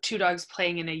got two dogs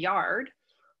playing in a yard,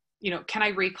 you know, can I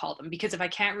recall them? Because if I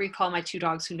can't recall my two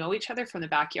dogs who know each other from the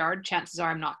backyard, chances are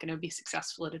I'm not going to be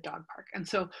successful at a dog park. And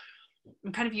so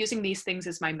I'm kind of using these things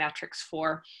as my metrics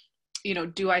for, you know,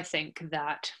 do I think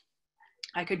that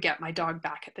I could get my dog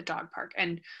back at the dog park?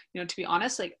 And, you know, to be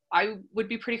honest, like I would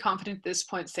be pretty confident at this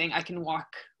point saying I can walk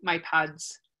my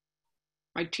pads,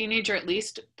 my teenager at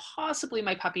least, possibly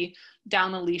my puppy,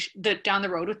 down the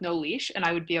road with no leash, and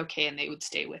I would be okay and they would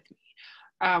stay with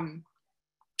me.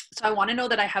 So I want to know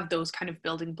that I have those kind of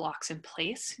building blocks in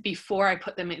place before I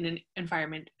put them in an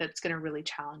environment that's going to really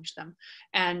challenge them.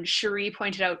 And Cherie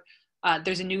pointed out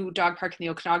there's a new dog park in the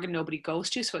Okanagan nobody goes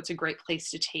to, so it's a great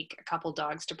place to take a couple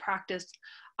dogs to practice.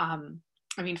 I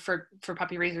mean, for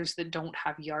puppy raisers that don't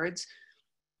have yards,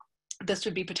 this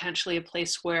would be potentially a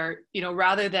place where, you know,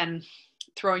 rather than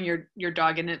throwing your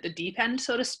dog in at the deep end,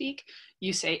 so to speak,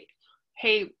 you say,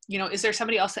 hey, you know, is there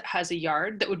somebody else that has a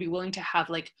yard that would be willing to have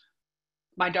like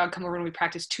my dog come over and we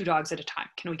practice 2 dogs at a time?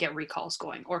 Can we get recalls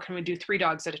going? Or can we do 3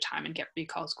 dogs at a time and get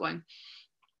recalls going?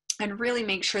 And really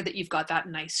make sure that you've got that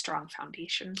nice, strong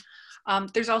foundation.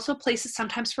 There's also places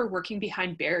sometimes for working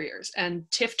behind barriers. And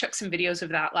Tiff took some videos of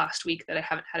that last week that I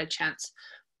haven't had a chance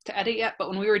to edit yet. But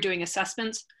when we were doing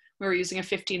assessments, we were using a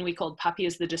 15-week-old puppy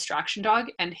as the distraction dog.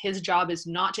 And his job is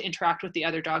not to interact with the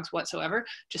other dogs whatsoever,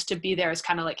 just to be there as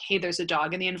kind of like, hey, there's a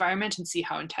dog in the environment, and see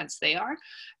how intense they are.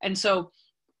 And so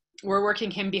we're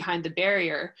working him behind the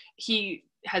barrier. He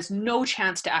has no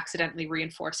chance to accidentally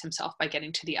reinforce himself by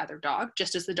getting to the other dog,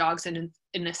 just as the dogs in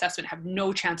an assessment have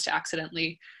no chance to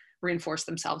accidentally reinforce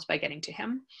themselves by getting to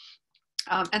him.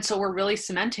 And so we're really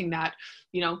cementing that,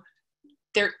 you know,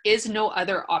 there is no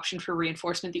other option for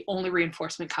reinforcement. The only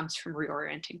reinforcement comes from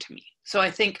reorienting to me. So I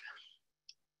think,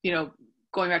 you know,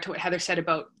 going back to what Heather said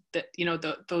about the, you know,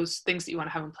 those things that you want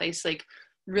to have in place, like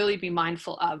really be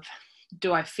mindful of,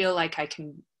 do I feel like I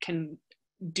can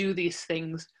do these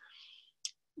things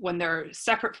when they're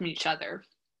separate from each other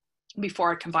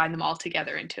before I combine them all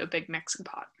together into a big mixing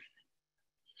pot.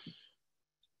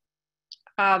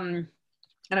 And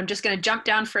I'm just going to jump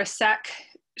down for a sec.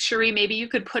 Cherie, maybe you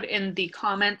could put in the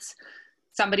comments,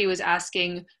 somebody was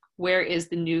asking, where is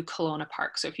the new Kelowna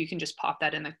Park? So if you can just pop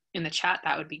that in the chat,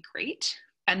 that would be great.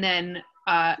 And then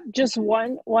just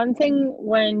one thing,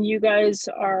 when you guys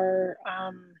are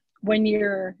when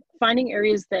you're finding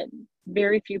areas that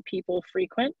very few people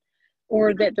frequent,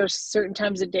 or that there's certain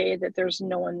times of day that there's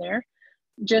no one there,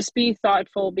 just be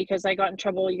thoughtful, because I got in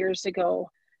trouble years ago.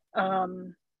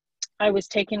 I was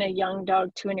taking a young dog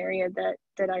to an area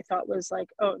that I thought was like,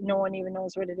 oh, no one even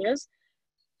knows what it is.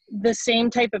 The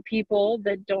same type of people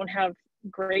that don't have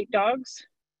great dogs,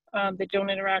 that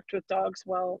don't interact with dogs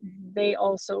well, they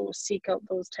also seek out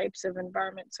those types of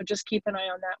environments. So just keep an eye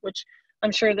on that, which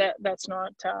I'm sure that's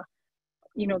not,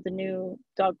 you know, the new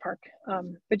dog park,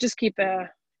 but just keep that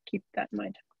in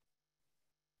mind.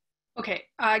 Okay,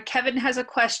 Kevin has a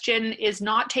question. Is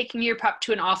not taking your pup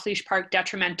to an off-leash park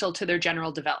detrimental to their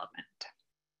general development?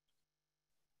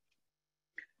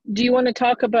 Do you want to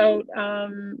talk about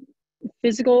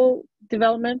physical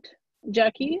development,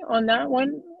 Jackie, on that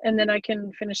one? And then I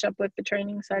can finish up with the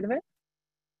training side of it.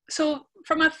 So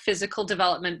from a physical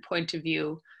development point of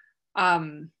view,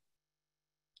 you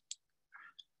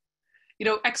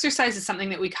know, exercise is something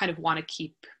that we kind of want to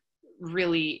keep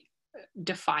really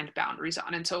defined boundaries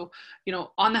on. And so, you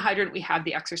know, on the hydrant, we have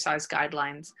the exercise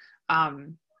guidelines.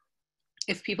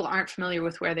 If people aren't familiar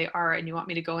with where they are and you want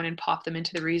me to go in and pop them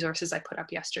into the resources I put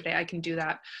up yesterday, I can do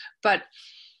that. But,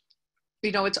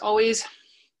 you know, it's always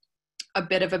a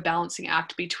bit of a balancing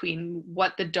act between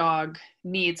what the dog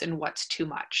needs and what's too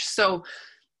much. So,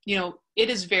 you know,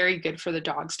 it is very good for the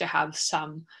dogs to have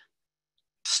some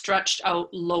stretched out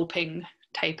loping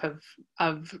type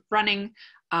of running.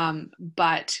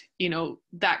 But, you know,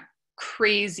 that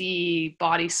crazy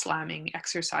body slamming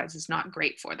exercise is not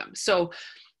great for them. So,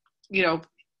 you know,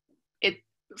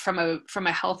 from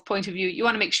a health point of view, you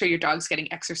want to make sure your dog's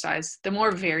getting exercise. The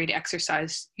more varied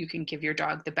exercise you can give your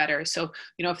dog, the better. So,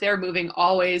 you know, if they're moving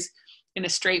always in a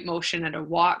straight motion at a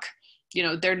walk, you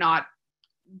know, they're not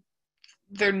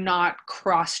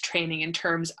cross training in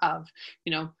terms of,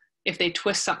 you know, if they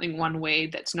twist something one way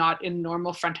that's not in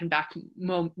normal front and back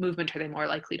movement, are they more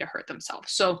likely to hurt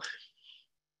themselves? So,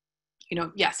 you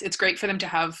know, yes, it's great for them to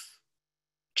have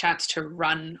chance to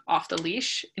run off the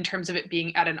leash. In terms of it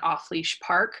being at an off-leash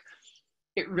park,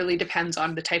 it really depends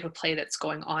on the type of play that's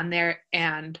going on there,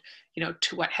 and, you know,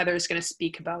 to what Heather is going to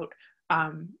speak about,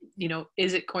 you know,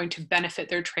 is it going to benefit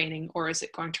their training, or is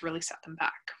it going to really set them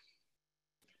back?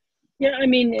 Yeah, I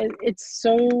mean,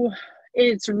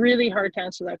 it's really hard to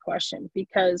answer that question,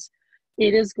 because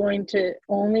it is going to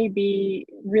only be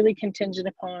really contingent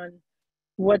upon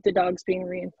what the dog's being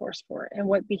reinforced for and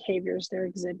what behaviors they're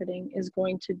exhibiting is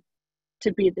going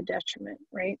to be the detriment,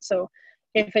 right? So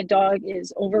if a dog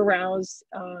is over-roused,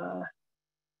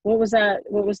 what was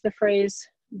the phrase?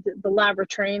 The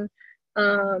Labratrain.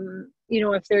 You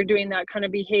know, if they're doing that kind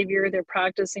of behavior, they're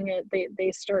practicing it,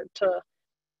 they start to,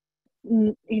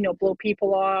 you know, blow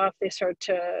people off, they start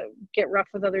to get rough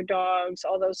with other dogs,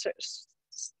 all those,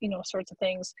 you know, sorts of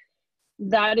things.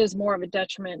 That is more of a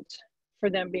detriment for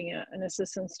them being an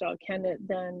assistance dog candidate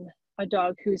than a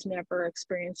dog who's never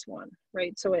experienced one,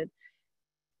 right? So it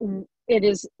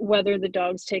is whether the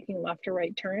dog's taking left or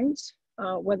right turns,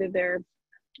 whether they're,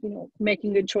 you know,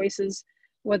 making good choices,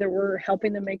 whether we're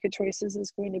helping them make good choices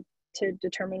is going to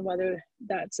determine whether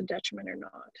that's a detriment or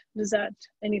not. Does that,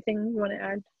 anything you want to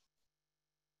add?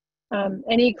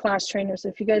 Any class trainers,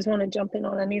 if you guys want to jump in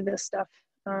on any of this stuff,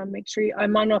 make sure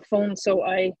I'm on a phone, so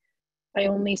I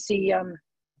only see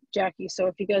Jackie. So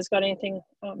if you guys got anything,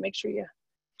 make sure you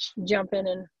jump in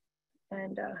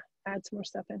and add some more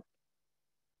stuff in.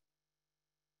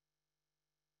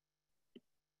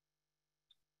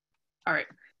 All right.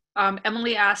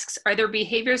 Emily asks, are there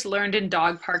behaviors learned in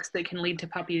dog parks that can lead to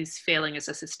puppies failing as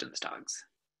assistance dogs?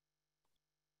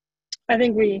 I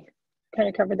think we kind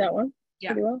of covered that one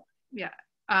pretty well. Yeah.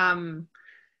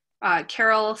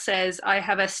 Carol says, I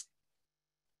have a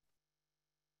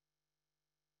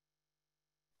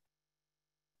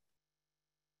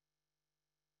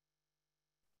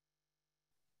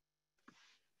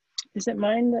Is it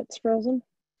mine that's frozen?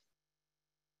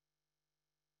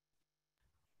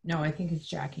 No, I think it's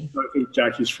Jackie. I think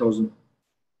Jackie's frozen.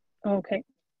 Okay.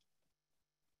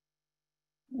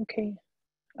 Okay.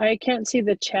 I can't see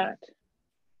the chat.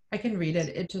 I can read it.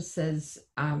 It just says,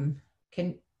 my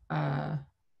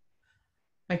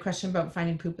question about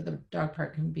finding poop at the dog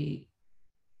park can be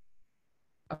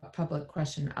a public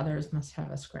question. Others must have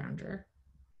a scrounger.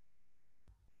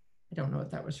 I don't know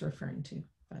what that was referring to,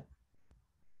 but.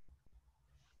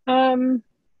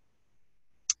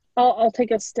 I'll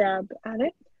take a stab at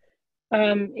it.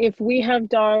 If we have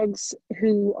dogs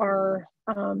who are,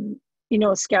 you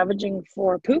know, scavenging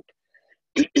for poop,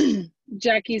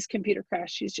 Jackie's computer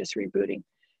crashed, she's just rebooting.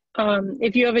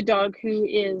 If you have a dog who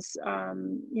is,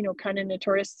 you know, kind of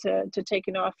notorious to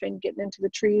taking off and getting into the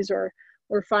trees or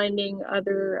finding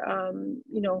other,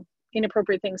 you know,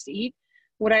 inappropriate things to eat,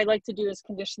 what I like to do is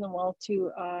condition them well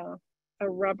to a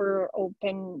rubber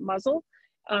open muzzle.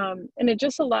 And it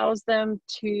just allows them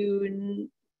to,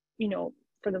 you know,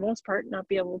 for the most part, not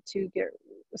be able to get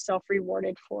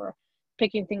self-rewarded for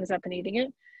picking things up and eating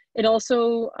it. It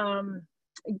also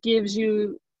gives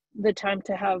you the time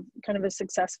to have kind of a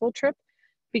successful trip,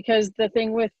 because the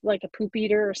thing with like a poop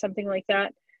eater or something like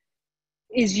that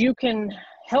is you can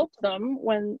help them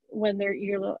when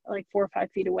you're like 4 or 5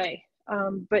 feet away,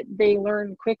 but they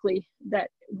learn quickly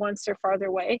that once they're farther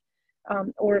away,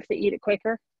 or if they eat it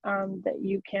quicker, that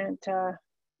you can't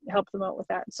help them out with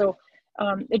that. So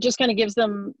it just kind of gives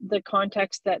them the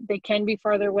context that they can be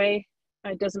farther away,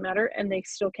 it doesn't matter, and they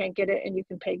still can't get it, and you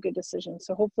can pay good decisions.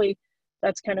 So hopefully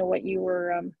that's kind of what you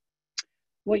were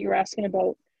asking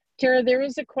about. Tara, there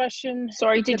is a question.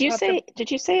 Sorry, did you say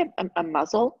a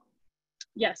muzzle?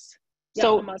 Yes. Yeah,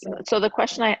 so the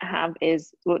question I have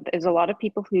is, there's a lot of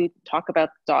people who talk about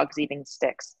dogs eating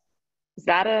sticks. Is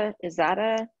that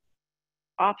a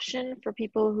option for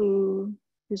people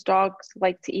whose dogs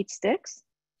like to eat sticks?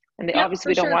 And they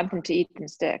obviously don't want them to eat them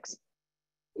sticks.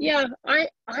 Yeah,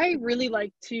 I really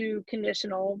like to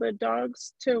condition all the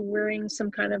dogs to wearing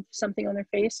some kind of something on their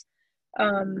face.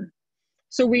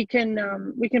 So we can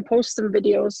post some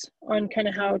videos on kind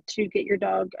of how to get your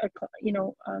dog, you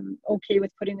know, okay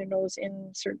with putting their nose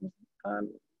in certain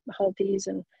halties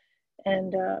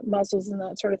and muzzles and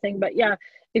that sort of thing. But yeah,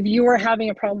 if you are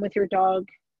having a problem with your dog,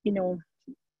 you know,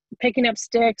 picking up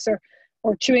sticks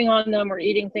or chewing on them or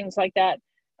eating things like that,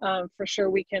 for sure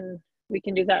we can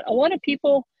do that. A lot of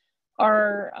people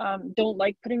don't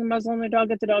like putting a muzzle on their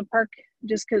dog at the dog park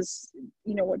just because,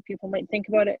 you know, what people might think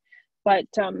about it. But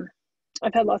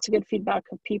I've had lots of good feedback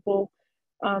of people.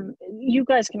 You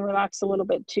guys can relax a little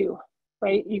bit too,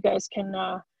 right? You guys can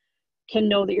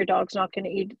know that your dog's not going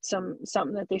to eat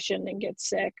something that they shouldn't and get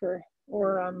sick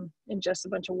or ingest a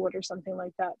bunch of wood or something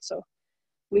like that. So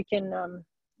we can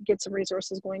get some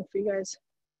resources going for you guys.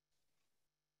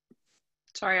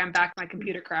 Sorry, I'm back. My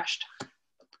computer crashed.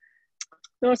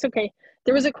 No, it's okay.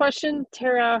 There was a question,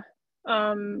 Tara,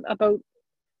 about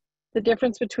the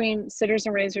difference between sitters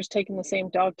and raisers taking the same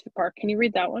dog to the park. Can you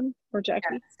read that one, or Jackie?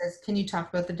 Yeah, it says, can you talk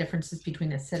about the differences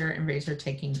between a sitter and raiser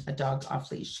taking a dog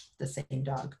off leash, the same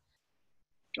dog?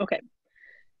 Okay.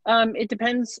 It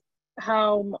depends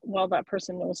how well that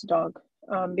person knows the dog,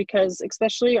 because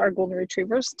especially our golden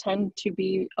retrievers tend to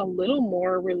be a little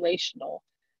more relational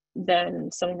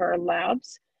than some of our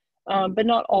labs, but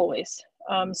not always.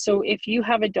 So if you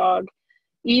have a dog,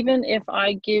 even if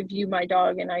I give you my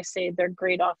dog and I say they're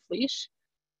great off leash,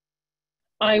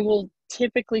 I will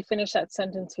typically finish that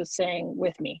sentence with saying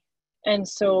with me. And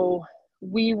so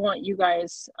we want you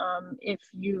guys, if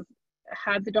you've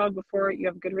had the dog before, you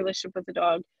have a good relationship with the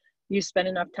dog, you spend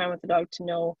enough time with the dog to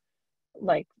know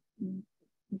like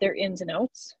their ins and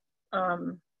outs,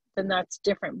 then that's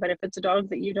different. But if it's a dog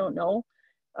that you don't know,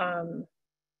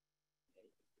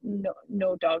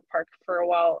 no dog park for a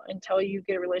while until you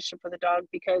get a relationship with a dog,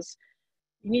 because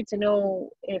you need to know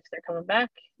if they're coming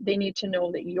back. They need to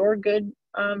know that you're good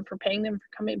for paying them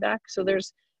for coming back. So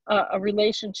there's a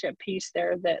relationship piece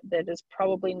there that is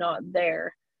probably not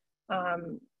there,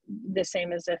 the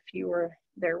same as if you were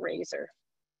their raiser.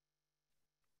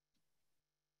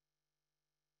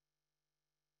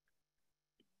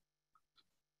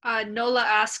 Nola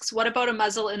asks, what about a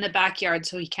muzzle in the backyard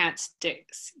so he can't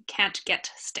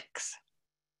get sticks?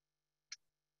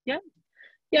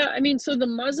 Yeah, I mean, so the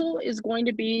muzzle is going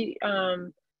to be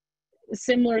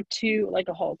similar to like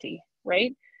a Halti,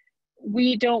 right?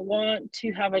 We don't want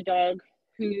to have a dog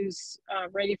who's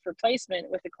ready for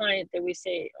placement with a client that we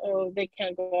say, oh, they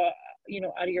can't go,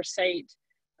 out of your sight,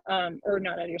 or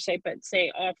not out of your sight, but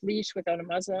say off leash without a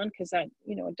muzzle on, because that,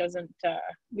 it doesn't,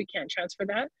 we can't transfer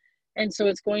that. And so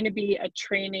it's going to be a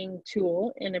training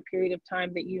tool in a period of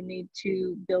time that you need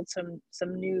to build some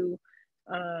new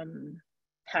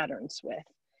patterns with.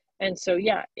 And so,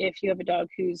 yeah, if you have a dog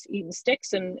who's eating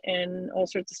sticks and all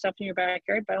sorts of stuff in your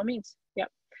backyard, by all means, yeah.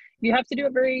 You have to do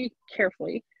it very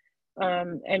carefully.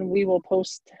 And we will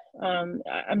post, I'm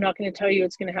not going to tell you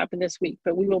it's going to happen this week,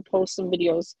 but we will post some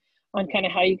videos on kind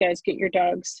of how you guys get your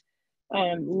dogs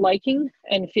liking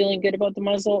and feeling good about the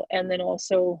muzzle, and then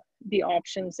also the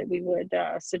options that we would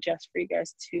suggest for you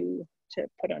guys to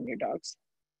put on your dogs.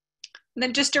 And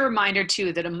then just a reminder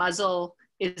too that a muzzle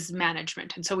is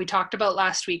management. And so we talked about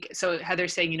last week, so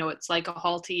Heather's saying, it's like a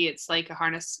Halti, it's like a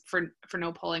harness for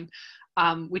no pulling.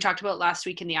 We talked about last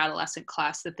week in the adolescent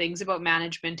class, the things about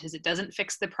management is it doesn't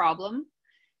fix the problem,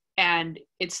 and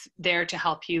it's there to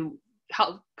help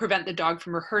prevent the dog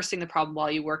from rehearsing the problem while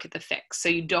you work at the fix. So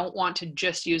you don't want to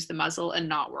just use the muzzle and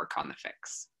not work on the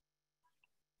fix.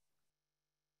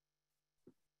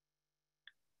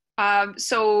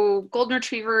 So golden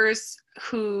retrievers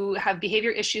who have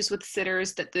behavior issues with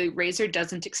sitters that the raiser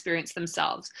doesn't experience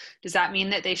themselves, does that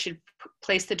mean that they should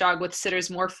place the dog with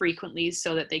sitters more frequently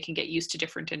so that they can get used to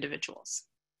different individuals?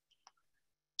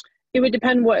 It would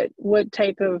depend what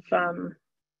type of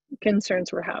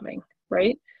concerns we're having,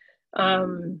 right?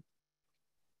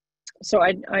 So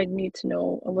I'd need to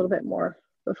know a little bit more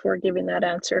before giving that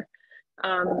answer.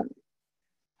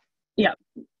 Yeah.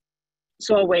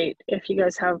 So I'll wait. If you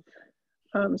guys have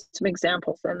some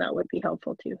examples, then that would be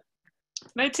helpful too.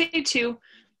 I'd say too,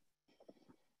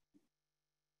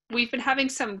 we've been having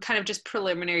some kind of just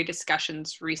preliminary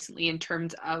discussions recently in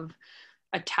terms of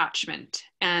attachment,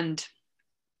 and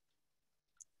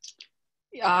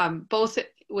both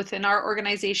within our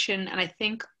organization, and I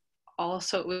think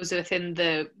also it was within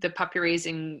the puppy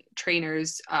raising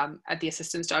trainers at the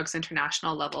Assistance Dogs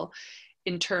International level,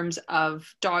 in terms of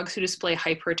dogs who display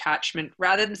hyperattachment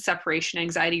rather than separation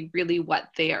anxiety. Really what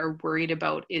they are worried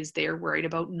about is they're worried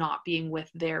about not being with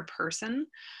their person,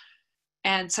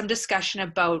 and some discussion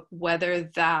about whether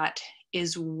that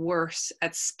is worse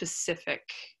at specific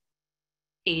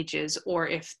ages, or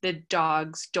if the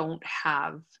dogs don't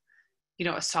have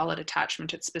a solid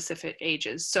attachment at specific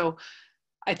ages. So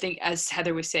I think, as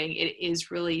Heather was saying, it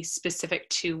is really specific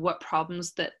to what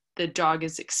problems that the dog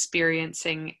is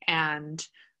experiencing and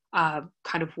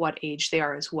kind of what age they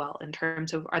are as well, in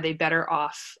terms of, are they better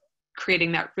off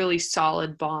creating that really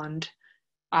solid bond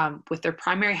with their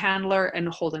primary handler and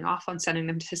holding off on sending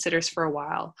them to sitters for a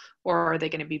while, or are they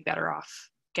going to be better off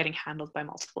getting handled by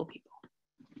multiple people?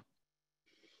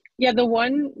 Yeah, the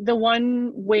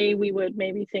one way we would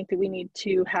maybe think that we need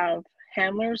to have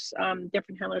handlers,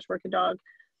 different handlers work a dog.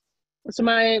 So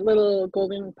my little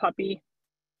golden puppy,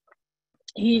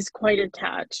 he's quite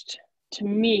attached to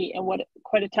me, and what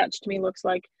quite attached to me looks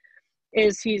like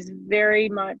is he's very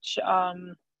much,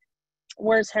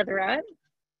 where's Heather at?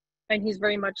 And he's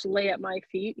very much lay at my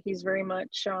feet. He's very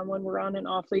much, when we're on an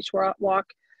off-leash walk,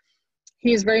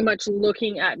 he's very much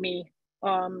looking at me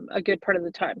a good part of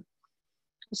the time.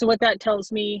 So what that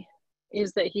tells me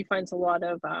is that he finds a lot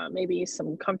of maybe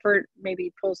some comfort,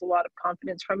 maybe pulls a lot of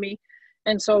confidence from me.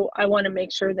 And so I want to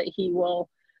make sure that he will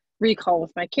recall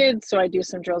with my kids. So I do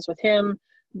some drills with him.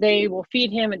 They will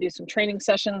feed him and do some training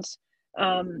sessions.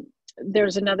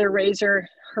 There's another raiser,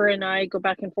 her and I go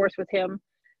back and forth with him,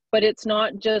 but it's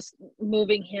not just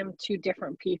moving him to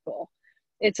different people.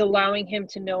 It's allowing him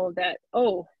to know that,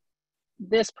 oh,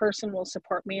 this person will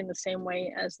support me in the same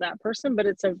way as that person, but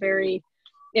it's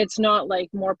not like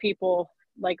more people,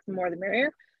 like the more the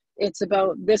merrier. It's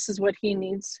about, this is what he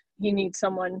needs. He needs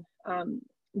someone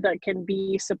that can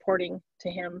be supporting to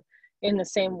him in the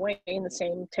same way, in the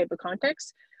same type of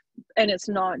context. And it's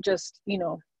not just, you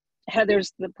know,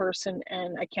 Heather's the person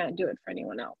and I can't do it for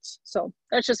anyone else. So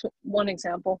that's just one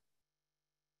example.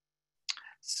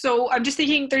 So I'm just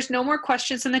thinking there's no more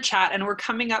questions in the chat and we're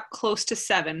coming up close to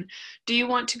 7. Do you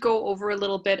want to go over a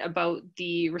little bit about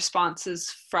the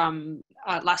responses from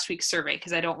last week's survey?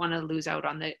 Because I don't want to lose out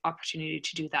on the opportunity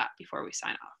to do that before we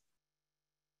sign off.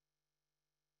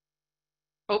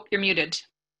 Oh, you're muted.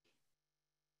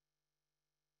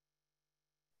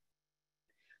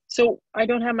 So I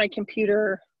don't have my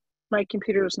computer. My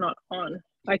computer is not on.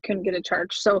 I couldn't get it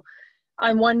charged. So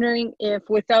I'm wondering if,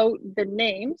 without the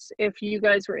names, if you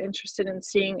guys were interested in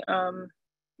seeing,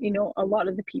 you know, a lot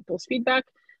of the people's feedback.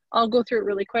 I'll go through it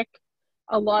really quick.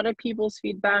 A lot of people's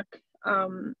feedback,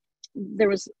 there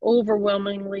was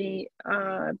overwhelmingly,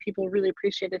 people really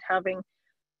appreciated having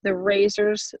the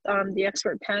raisers, the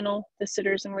expert panel, the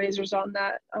sitters and raisers on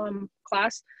that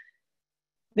class.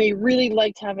 They really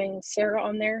liked having Sarah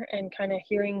on there and kind of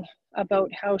hearing about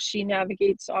how she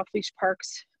navigates off-leash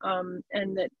parks,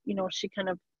 and that, you know, she kind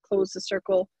of closed the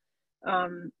circle.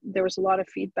 There was a lot of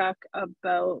feedback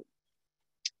about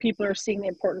people are seeing the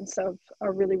importance of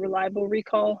a really reliable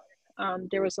recall.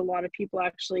 There was a lot of people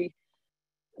actually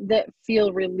that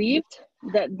feel relieved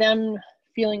that them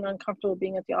feeling uncomfortable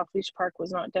being at the off-leash park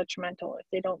was not detrimental. If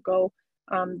they don't go,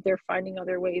 they're finding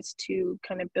other ways to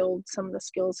kind of build some of the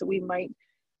skills that we might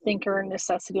think are a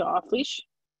necessity off-leash.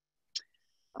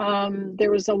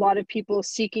 There was a lot of people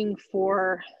seeking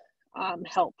for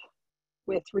help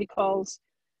with recalls,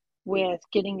 with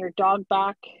getting your dog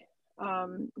back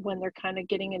when they're kind of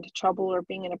getting into trouble or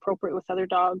being inappropriate with other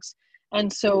dogs.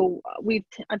 And so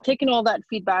I've taken all that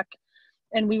feedback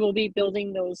and we will be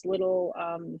building those little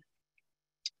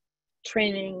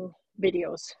training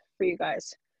videos for you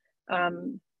guys.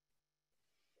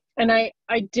 And I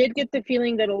did get the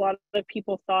feeling that a lot of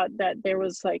people thought that there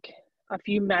was like a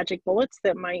few magic bullets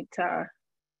that might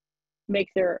make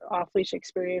their off-leash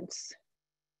experience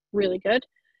really good.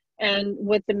 And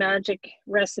what the magic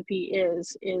recipe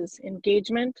is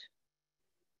engagement,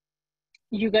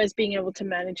 you guys being able to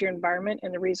manage your environment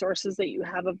and the resources that you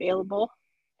have available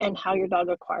and how your dog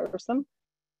acquires them.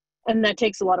 And that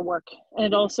takes a lot of work. And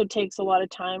it also takes a lot of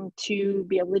time to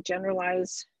be able to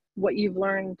generalize what you've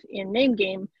learned in name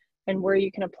game and where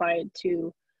you can apply it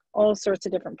to all sorts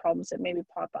of different problems that maybe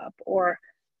pop up, or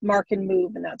mark and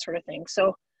move and that sort of thing.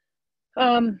 So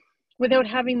without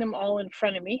having them all in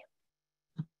front of me,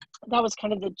 that was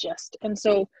kind of the gist. And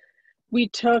so we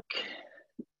took,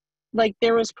 like,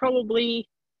 there was probably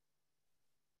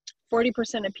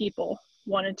 40% of people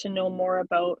wanted to know more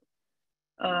about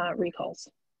recalls.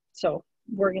 So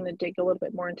we're going to dig a little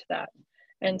bit more into that.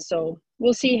 And so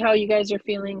we'll see how you guys are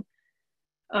feeling,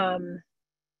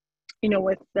 you know,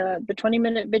 with the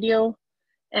 20-minute video,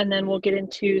 and then we'll get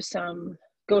into some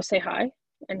go say hi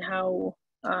and how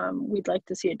we'd like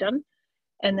to see it done,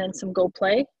 and then some go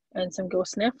play and some go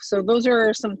sniff. So those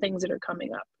are some things that are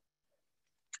coming up.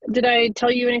 Did I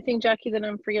tell you anything, Jackie, that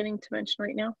I'm forgetting to mention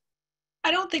right now?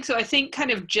 I don't think so. I think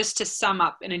kind of just to sum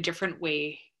up in a different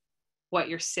way what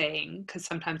you're saying, because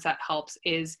sometimes that helps,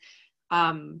 is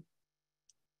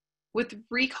with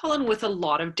recall and with a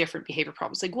lot of different behavior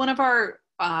problems. Like one of our,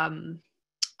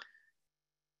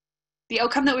 the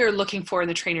outcome that we were looking for in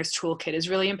the trainer's toolkit is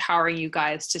really empowering you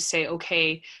guys to say,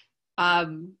 okay,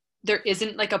 there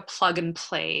isn't like a plug and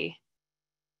play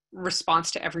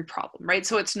response to every problem, right?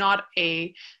 So it's not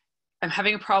I'm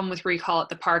having a problem with recall at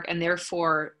the park, and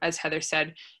therefore, as Heather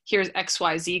said, here's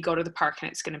XYZ, go to the park and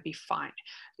it's going to be fine.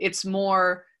 It's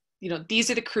more, you know,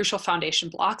 these are the crucial foundation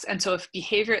blocks. And so if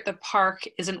behavior at the park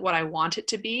isn't what I want it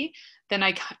to be, then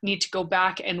I need to go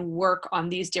back and work on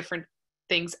these different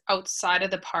things outside of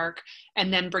the park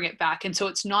and then bring it back. And so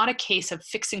it's not a case of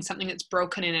fixing something that's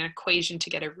broken in an equation to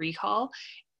get a recall.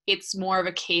 It's more of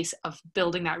a case of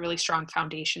building that really strong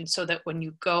foundation so that when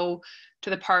you go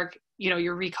to the park, you know,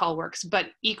 your recall works. But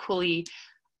equally,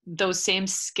 those same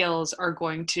skills are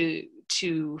going to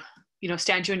you know,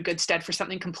 stand you in good stead for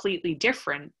something completely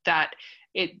different, that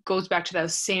it goes back to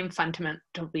those same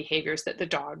fundamental behaviors that the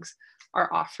dogs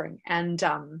are offering. And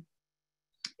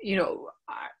you know,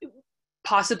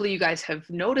 possibly you guys have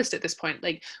noticed at this point,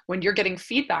 like when you're getting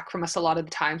feedback from us, a lot of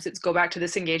the times it's go back to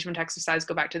this engagement exercise,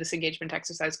 go back to this engagement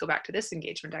exercise, go back to this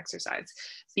engagement exercise,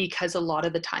 because a lot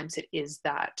of the times it is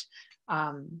that,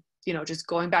 you know, just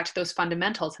going back to those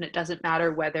fundamentals. And it doesn't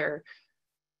matter whether,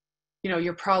 you know,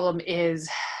 your problem is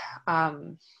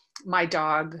my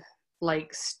dog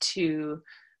likes to,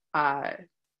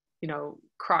 you know,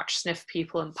 crotch sniff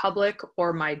people in public,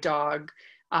 or my dog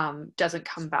doesn't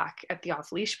come back at the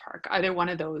off leash park. Either one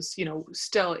of those, you know,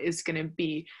 still is going to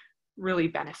be really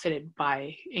benefited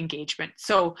by engagement.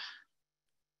 So,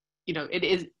 you know,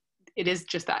 it is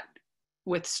just that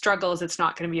with struggles, it's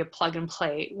not going to be a plug and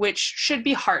play, which should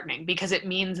be heartening, because it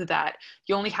means that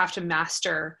you only have to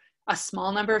master a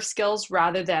small number of skills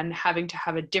rather than having to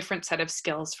have a different set of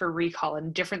skills for recall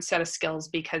and different set of skills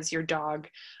because your dog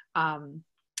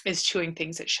is chewing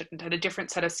things it shouldn't, and a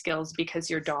different set of skills because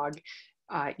your dog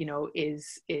you know,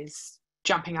 is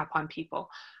jumping up on people.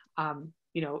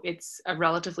 You know, it's a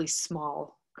relatively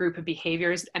small group of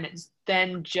behaviors, and it's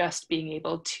then just being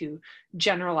able to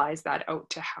generalize that out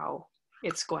to how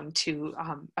it's going to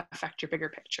affect your bigger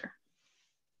picture.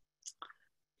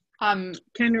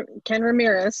 Ken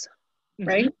Ramirez,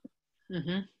 right?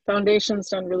 Foundation's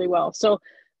done really well. So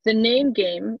the name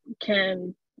game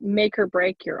can make or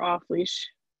break your off leash,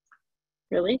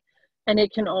 really, and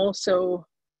it can also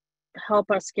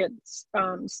help us get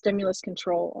stimulus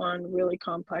control on really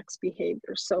complex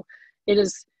behaviors. So it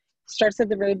starts at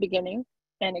the very beginning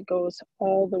and it goes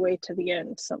all the way to the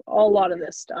end. So a lot of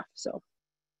this stuff. So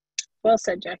well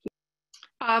said, Jackie.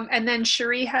 And then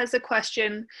Cherie has a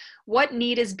question. What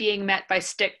need is being met by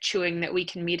stick chewing that we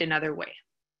can meet another way?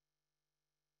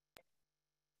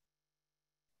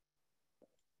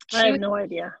 I have no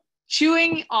idea.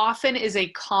 Chewing often is a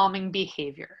calming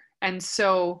behavior. And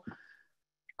so,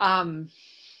 unless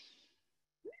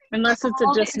it's a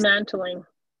dismantling.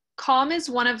 Calm is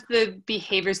one of the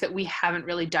behaviors that we haven't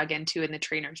really dug into in the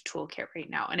trainer's toolkit right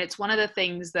now. And it's one of the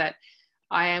things that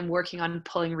I am working on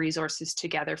pulling resources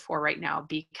together for right now,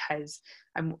 because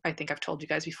I think I've told you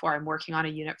guys before, I'm working on a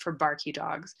unit for barky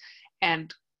dogs,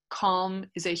 and calm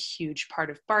is a huge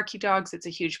part of barky dogs. It's a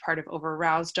huge part of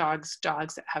over-aroused dogs,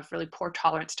 dogs that have really poor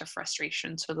tolerance to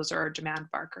frustration. So those are our demand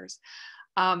barkers.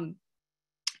 And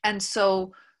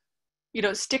so, you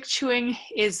know, stick chewing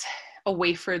is a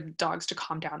way for dogs to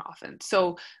calm down often.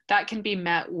 So that can be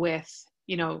met with,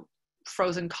 you know,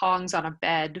 frozen Kongs on a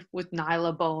bed with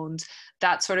Nyla bones,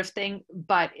 that sort of thing.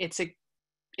 But it's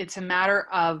a matter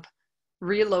of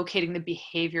relocating the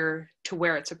behavior to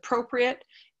where it's appropriate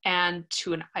and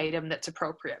to an item that's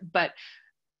appropriate. But,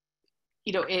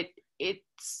 you know,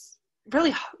 it's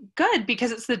really good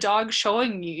because it's the dog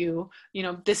showing you, you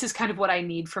know, this is kind of what I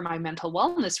need for my mental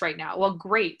wellness right now. Well,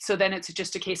 great. So then it's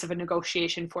just a case of a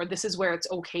negotiation for this is where it's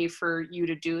okay for you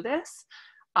to do this,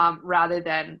 rather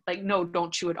than like, no,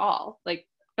 don't chew at all. Like,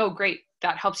 no, great.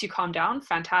 That helps you calm down.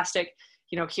 Fantastic.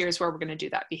 You know, here's where we're going to do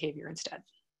that behavior instead.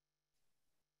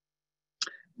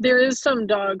 There is some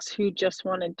dogs who just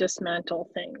want to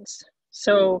dismantle things.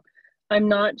 So I'm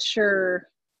not sure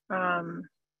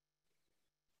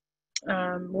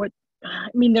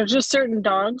there's just certain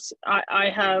dogs. I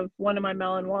have one of my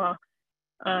Malinois,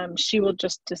 she will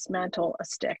just dismantle a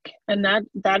stick. And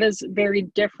that is very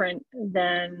different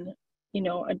than, you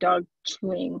know, a dog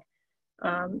chewing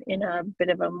in a bit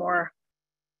of a more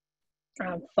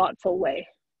thoughtful way.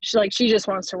 She just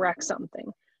wants to wreck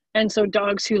something. And so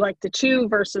dogs who like to chew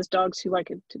versus dogs who like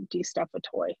to de-stuff a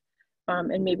toy.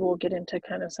 And maybe we'll get into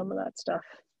kind of some of that stuff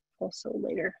also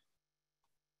later.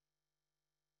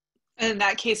 And in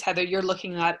that case, Heather, you're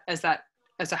looking at as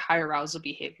a high arousal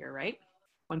behavior, right?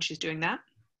 When she's doing that?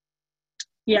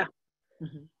 Yeah.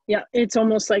 Mm-hmm. Yeah. It's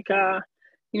almost like,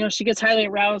 you know, she gets highly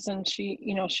aroused and she,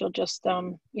 you know, she'll just,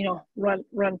 you know,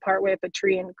 run partway up a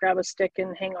tree and grab a stick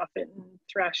and hang off it and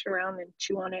thrash around and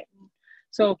chew on it.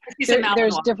 So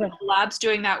there's different labs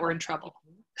doing that. We're in trouble.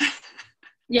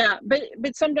 Yeah.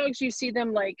 But some dogs, you see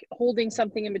them like holding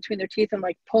something in between their teeth and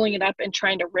like pulling it up and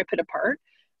trying to rip it apart.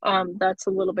 That's a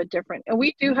little bit different. And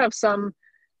we do have some,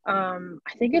 I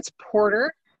think it's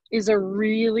Porter is a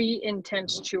really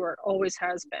intense chewer, always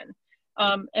has been.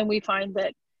 And we find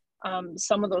that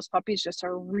some of those puppies just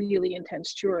are really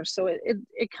intense chewers. So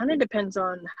it kind of depends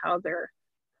on how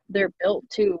they're built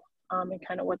too, and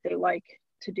kind of what they like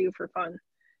to do for fun.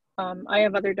 I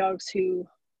have other dogs who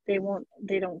they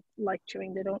don't like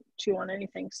chewing. They don't chew on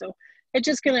anything. So it's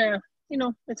just gonna, you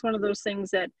know, it's one of those things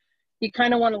that you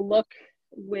kind of want to look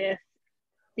with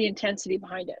the intensity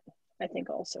behind it, I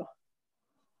think also.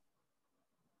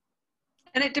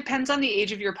 And it depends on the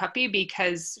age of your puppy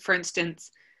because, for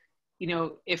instance, you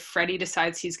know, if Freddie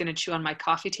decides he's going to chew on my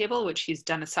coffee table, which he's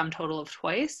done a sum total of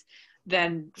twice,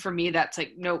 then for me, that's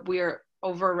like, no, we're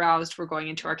over aroused. We're going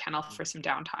into our kennel for some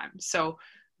downtime. So,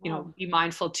 you know, be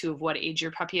mindful too of what age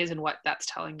your puppy is and what that's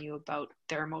telling you about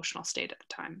their emotional state at the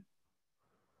time.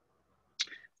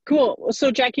 Cool.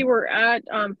 So Jackie, we're at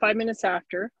 5 minutes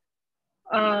after.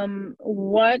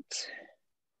 What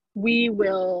we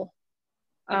will,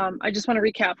 I just want to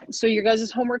recap. So your guys'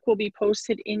 homework will be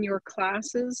posted in your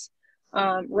classes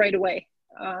right away.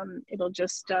 It'll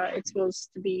just, it's supposed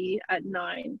to be at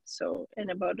 9, so in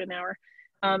about an hour.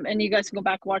 And you guys can go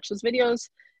back and watch those videos.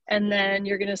 And then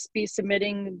you're going to be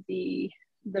submitting the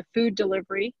food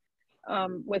delivery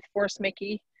with Force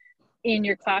Mickey in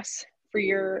your class for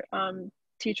your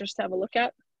teachers to have a look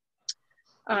at.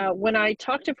 When I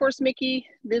talked to Force Mickey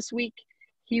this week,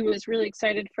 he was really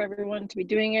excited for everyone to be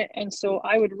doing it. And so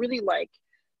I would really like,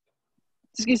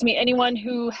 anyone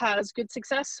who has good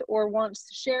success or wants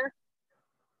to share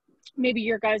maybe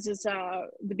your guys'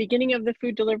 the beginning of the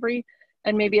food delivery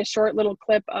and maybe a short little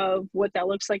clip of what that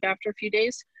looks like after a few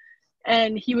days.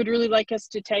 And he would really like us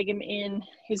to tag him in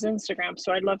his Instagram.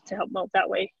 So I'd love to help him out that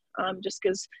way, just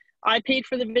because I paid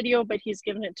for the video, but he's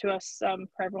given it to us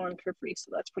for everyone for free.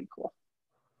 So that's pretty cool.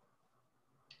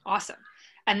 Awesome.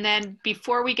 And then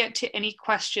before we get to any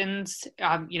questions,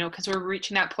 you know, because we're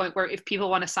reaching that point where if people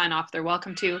want to sign off, they're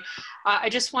welcome to. I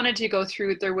just wanted to go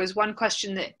through, there was one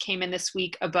question that came in this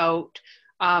week about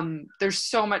there's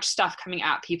so much stuff coming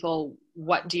at people.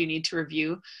 What do you need to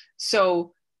review?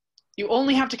 So you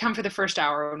only have to come for the first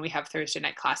hour when we have Thursday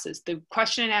night classes. The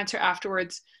question and answer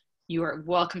afterwards, you are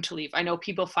welcome to leave. I know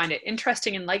people find it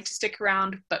interesting and like to stick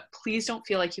around, but please don't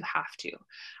feel like you have to.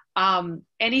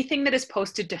 Anything that is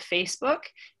posted to Facebook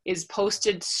is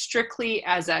posted strictly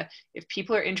as if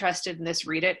people are interested in this,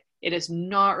 read it. It is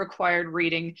not required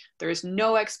reading. There is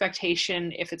no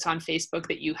expectation if it's on Facebook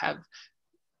that you have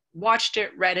watched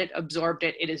it, read it, absorbed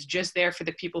it. It is just there for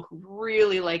the people who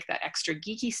really like that extra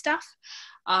geeky stuff.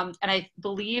 And I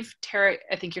believe Tara,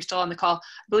 I think you're still on the call.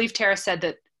 I believe Tara said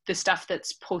that the stuff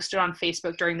that's posted on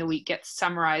Facebook during the week gets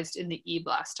summarized in the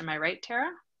e-blast. Am I right, Tara?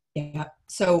 Yeah.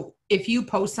 So if you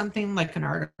post something like an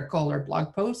article or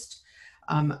blog post,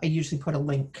 I usually put a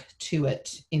link to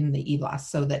it in the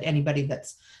e-blast so that anybody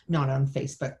that's not on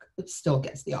Facebook still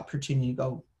gets the opportunity to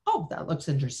go, oh, that looks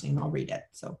interesting, I'll read it.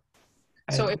 So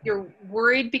if you're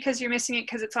worried because you're missing it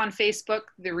because it's on Facebook,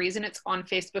 the reason it's on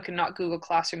Facebook and not Google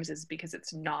Classrooms is because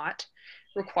it's not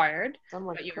required.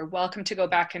 But you're welcome to go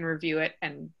back and review it,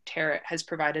 and Tara has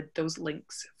provided those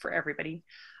links for everybody.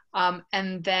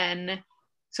 And then,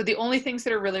 so the only things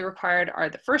that are really required are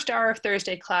the first hour of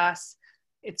Thursday class.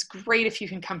 It's great if you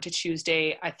can come to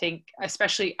Tuesday. I think,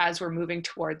 especially as we're moving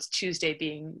towards Tuesday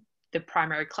being the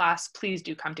primary class, please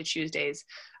do come to Tuesdays.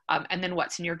 And then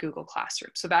what's in your Google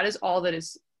Classroom. So that is all that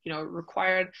is, you know,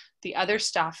 required. The other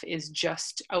stuff is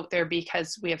just out there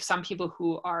because we have some people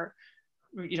who are,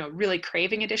 you know, really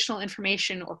craving additional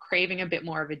information or craving a bit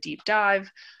more of a deep dive.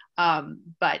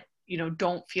 But, you know,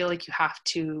 don't feel like you have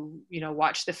to, you know,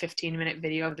 watch the 15-minute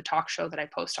video of the talk show that I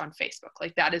post on Facebook.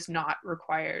 Like, that is not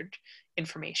required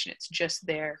information. It's just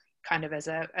there kind of as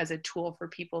a tool for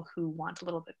people who want a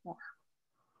little bit more.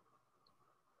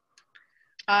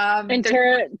 And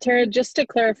Tara, just to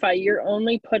clarify, you're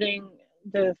only putting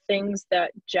the things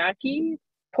that Jackie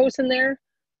posts in there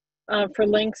for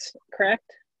links,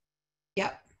 correct?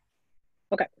 Yeah.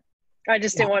 Okay. I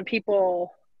just didn't want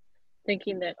people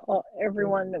thinking that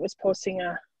everyone that was posting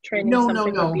a training. No.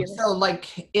 Would be in there. So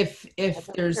like if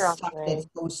there's stuff that's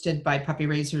posted by puppy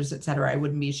raisers, etc., I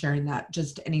wouldn't be sharing that.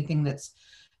 Just anything that's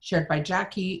shared by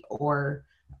Jackie or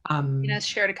Dana's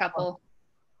shared a couple.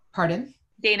 Pardon?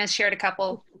 Dana's shared a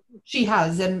couple. She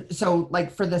has. And so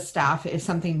like for the staff, if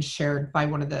something's shared by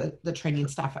one of the training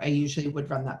staff, I usually would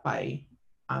run that by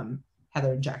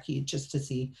Heather and Jackie just to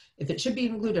see if it should be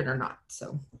included or not.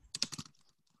 So.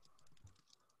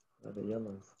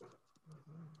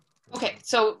 Okay,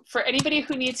 so for anybody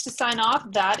who needs to sign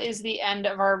off, that is the end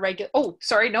of our regular, oh,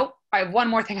 sorry, nope. I have one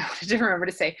more thing I wanted to remember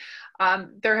to say.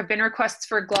 There have been requests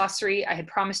for a glossary. I had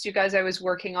promised you guys I was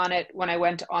working on it when I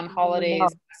went on holidays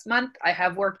last month. I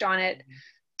have worked on it.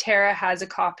 Tara has a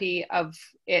copy of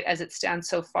it as it stands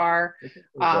so far.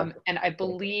 And I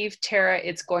believe, Tara,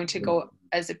 it's going to go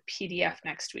as a PDF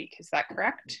next week. Is that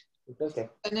correct? Okay.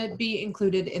 And it'd be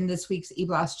included in this week's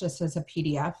e-blast just as a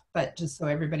PDF, but just so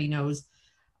everybody knows,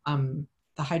 the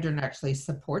Hydrant actually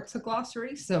supports a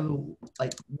glossary. So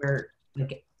like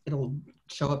it'll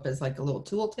show up as like a little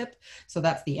tooltip. So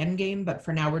that's the end game. But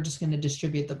for now, we're just going to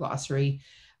distribute the glossary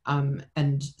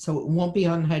And so it won't be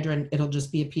on Hydrant. It'll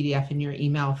just be a PDF in your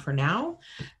email for now.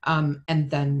 And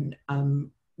then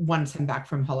once I'm back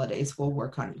from holidays, we'll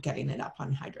work on getting it up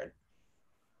on Hydrant.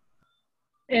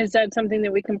 Is that something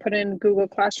that we can put in Google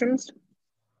Classrooms?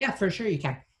 Yeah, for sure you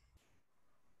can.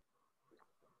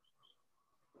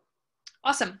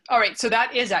 Awesome. All right, so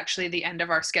that is actually the end of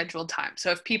our scheduled time.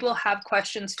 So if people have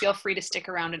questions, feel free to stick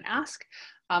around and ask.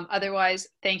 Otherwise,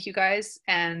 thank you guys,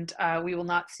 and we will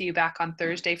not see you back on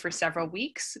Thursday for several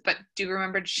weeks, but do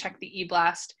remember to check the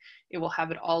eBlast. It will have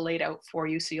it all laid out for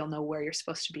you so you'll know where you're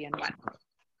supposed to be and when.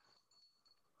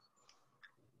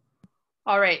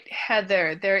 All right,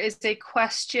 Heather, there is a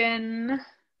question.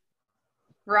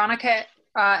 Veronica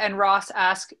and Ross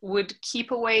ask, would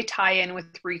Keep Away tie in with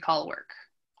recall work?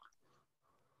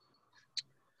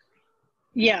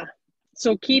 Yeah,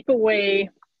 so Keep Away,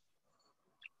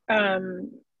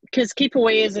 because Keep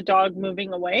Away is a dog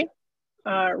moving away,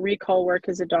 recall work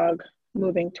is a dog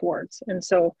moving towards, and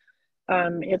so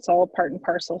it's all part and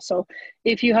parcel. So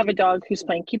if you have a dog who's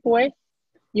playing Keep Away,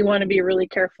 you want to be really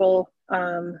careful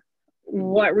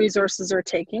what resources are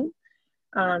taking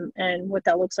and what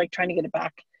that looks like trying to get it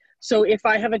back. So if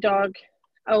I have a dog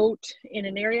out in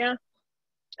an area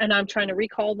and I'm trying to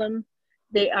recall them,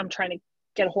 I'm trying to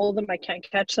get a hold of them, I can't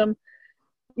catch them,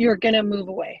 you're going to move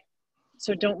away.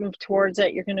 So don't move towards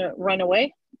it, you're going to run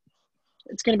away.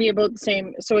 It's going to be about the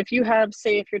same. So if you have,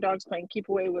 say, if your dog's playing Keep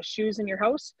Away with shoes in your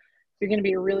house, you're going to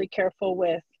be really careful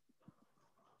with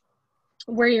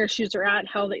where your shoes are at,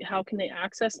 how can they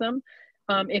access them.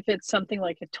 If it's something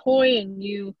like a toy and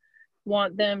you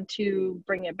want them to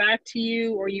bring it back to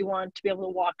you, or you want to be able to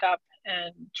walk up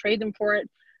and trade them for it,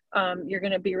 you're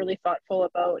going to be really thoughtful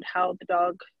about how the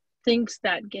dog thinks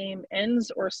that game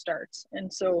ends or starts.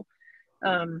 And so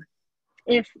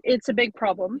if it's a big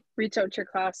problem, reach out to your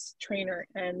class trainer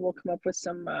and we'll come up with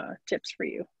some tips for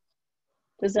you.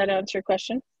 Does that answer your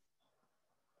question?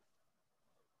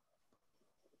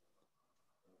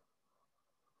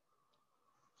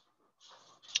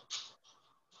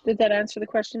 Did that answer the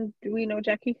question? Do we know,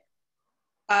 Jackie?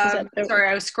 Sorry,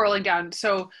 I was scrolling down.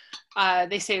 So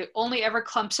they say only ever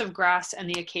clumps of grass and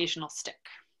the occasional stick.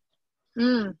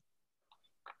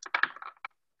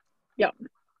 Yep.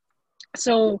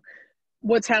 So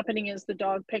what's happening is the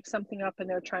dog picks something up and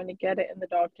they're trying to get it and the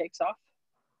dog takes off.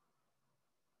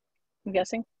 I'm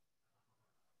guessing.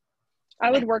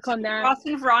 I would work on that. Ross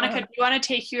and Veronica, do you want to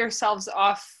take yourselves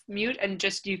off mute and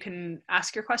just you can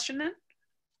ask your question then?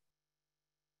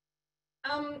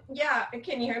 Yeah,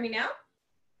 can you hear me now?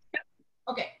 Yep.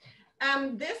 Okay.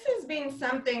 This has been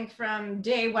something from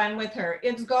day one with her.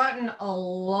 It's gotten a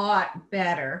lot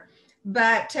better,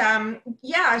 but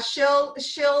yeah,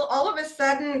 she'll all of a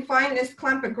sudden find this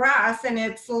clump of grass and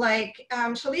it's like,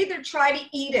 she'll either try to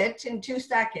eat it in 2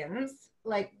 seconds,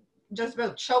 like just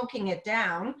about choking it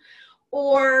down,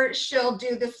 or she'll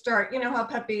do the start, you know how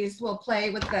puppies will play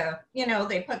with the, you know,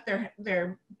 they put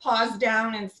their paws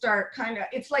down and start kind of,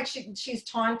 it's like she's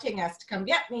taunting us to come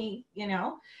get me, you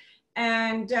know.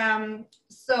 And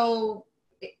so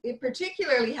it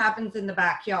particularly happens in the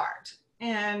backyard.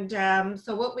 And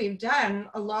so what we've done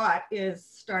a lot is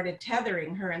started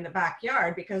tethering her in the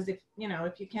backyard, because if, you know,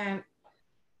 if you can't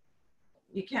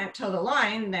toe the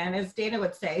line, then as Dana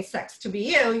would say, sucks to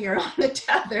be you, you're on the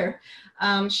tether.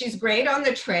 She's great on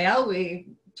the trail. We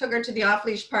took her to the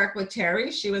off-leash park with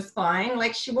Terry. She was fine.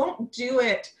 Like, she won't do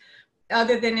it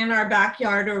other than in our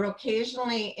backyard or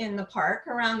occasionally in the park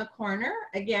around the corner.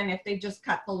 Again, if they just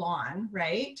cut the lawn,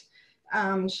 right?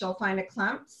 She'll find a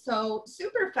clump. So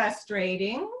super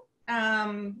frustrating.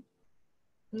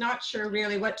 Not sure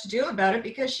really what to do about it,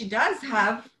 because she does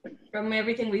have, from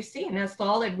everything we've seen, a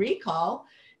solid recall,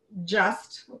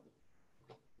 just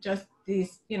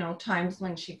these, you know, times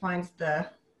when she finds the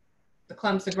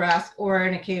clumps of grass or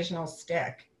an occasional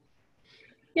stick.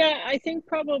 Yeah, I think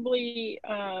probably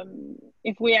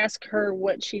if we ask her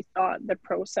what she thought the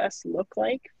process looked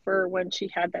like for when she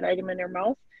had that item in her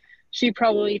mouth, she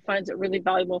probably finds it really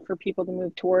valuable for people to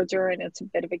move towards her, and it's a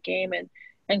bit of a game.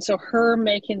 And so her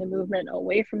making the movement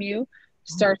away from you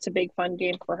starts a big fun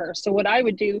game for her. So what I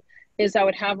would do is I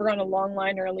would have her on a long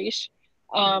line or a leash,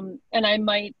 and I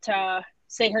might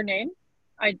say her name.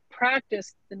 I'd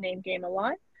practice the name game a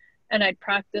lot, and I'd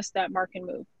practice that mark and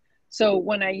move. So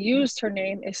when I used her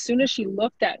name, as soon as she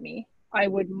looked at me, I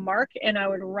would mark and I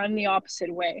would run the opposite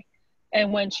way.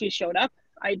 And when she showed up,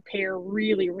 I'd pay her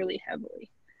really, really heavily.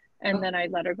 And then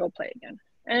I'd let her go play again.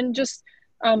 And just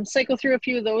cycle through a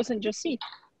few of those and just see.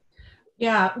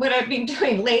 Yeah, what I've been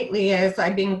doing lately is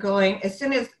I've been going, as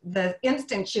soon as the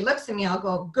instant she looks at me, I'll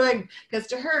go, good, because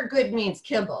to her, good means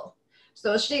kibble.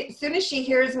 So as soon as she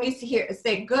hears me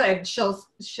say good,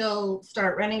 she'll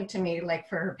start running to me like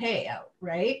for her payout,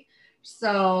 right?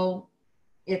 So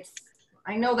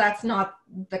I know that's not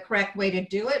the correct way to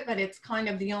do it, but it's kind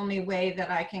of the only way that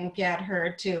I can get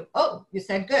her to, oh, you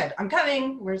said good, I'm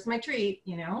coming, where's my treat,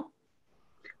 you know?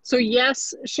 So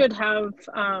yes should have,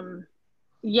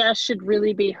 yes should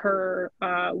really be her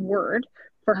word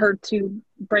for her to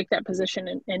break that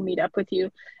position and meet up with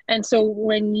you. And so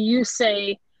when you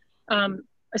say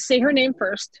her name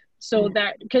first, so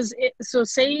that, so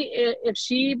say if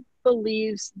she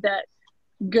believes that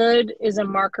good is a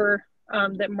marker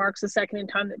that marks the second in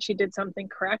time that she did something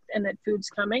correct and that food's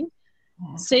coming.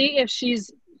 Say if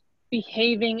she's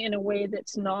behaving in a way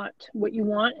that's not what you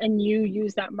want and you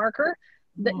use that marker,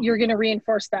 that you're going to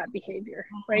reinforce that behavior,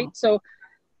 right? So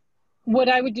what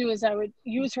I would do is I would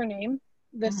use her name.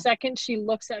 The second she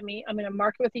looks at me, I'm going to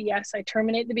mark it with a yes. I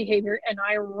terminate the behavior and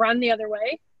I run the other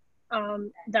way.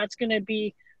 That's going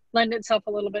to lend itself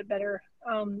a little bit better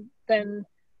than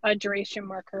a duration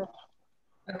marker.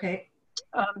 Okay.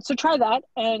 So try that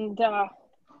and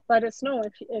let us know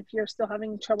if you're still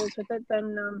having troubles with it,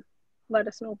 then let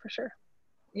us know for sure.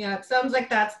 Yeah, it sounds like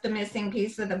that's the missing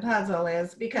piece of the puzzle,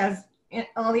 is because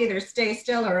I'll either stay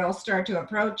still or I'll start to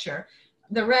approach her.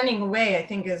 The running away, I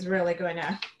think, is really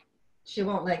she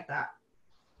won't like that.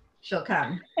 She'll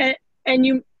come. And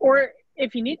you, or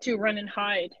if you need to, run and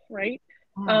hide, right?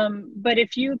 But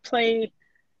if you play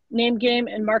name game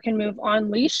and mark and move on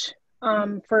leash,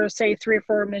 for say 3 or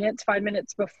 4 minutes, 5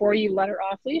 minutes before you let her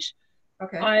off leash,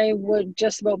 okay, I would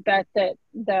just about bet that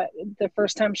the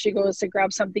first time she goes to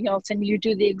grab something else and you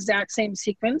do the exact same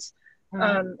sequence,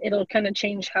 it'll kind of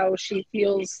change how she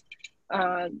feels,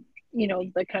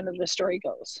 the kind of the story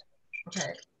goes.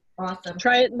 Okay, awesome.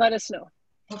 Try it and let us know.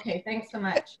 Okay, thanks so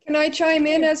much. Can I chime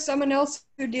in as someone else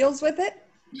who deals with it?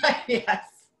 Yes.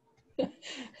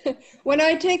 When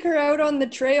I take her out on the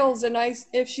trails and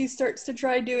if she starts to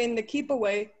try doing the keep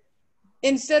away,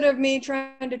 instead of me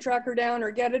trying to track her down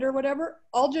or get it or whatever,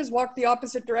 I'll just walk the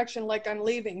opposite direction like I'm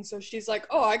leaving. So she's like,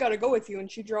 oh, I got to go with you. And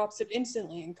she drops it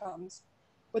instantly and comes.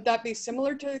 Would that be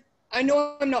similar to, I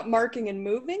know I'm not marking and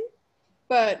moving,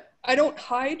 but I don't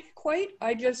hide quite.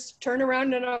 I just turn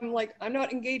around and I'm like, I'm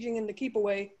not engaging in the keep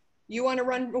away. You want to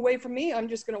run away from me? I'm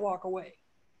just going to walk away.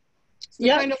 So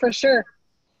yeah, for sure.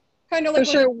 Kind of like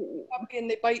when you puppy and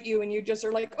they bite you and you just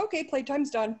are like, okay, playtime's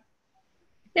done.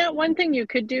 Yeah, one thing you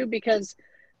could do, because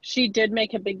she did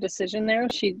make a big decision there.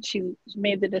 She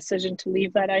made the decision to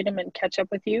leave that item and catch up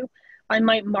with you. I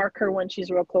might mark her when she's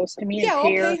real close to me and I'll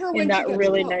pay her in that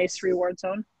really nice reward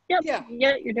zone. Yep.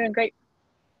 Yeah, you're doing great.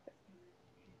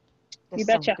 There's You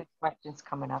betcha. some good questions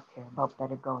coming up here about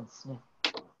better go and sniff.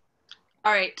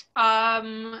 All right.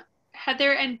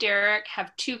 Heather and Derek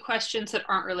have 2 questions that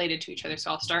aren't related to each other. So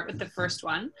I'll start with the first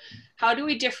one. How do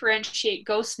we differentiate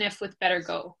go sniff with better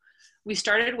go? We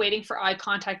started waiting for eye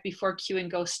contact before cueing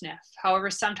go sniff. However,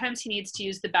 sometimes he needs to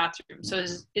use the bathroom. So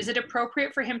is it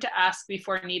appropriate for him to ask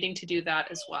before needing to do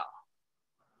that as well?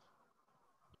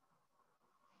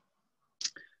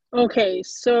 Okay,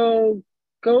 so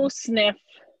go sniff,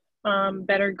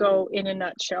 better go in a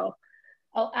nutshell.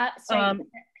 Oh, sorry,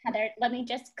 Heather, let me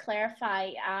just clarify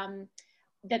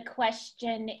the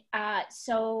question.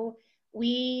 So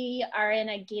we are in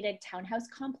a gated townhouse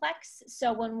complex.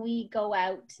 So when we go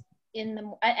out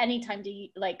at any time to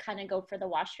like kind of go for the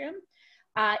washroom,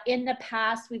 in the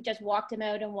past, we've just walked him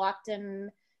out and walked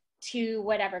him to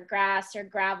whatever grass or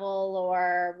gravel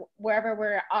or wherever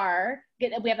we are.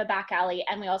 We have a back alley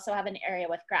and we also have an area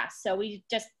with grass. So we've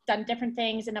just done different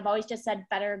things and I've always just said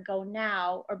better go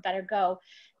now or better go.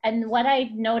 And what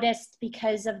I've noticed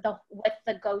because of with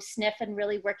the go sniff and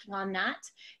really working on that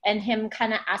and him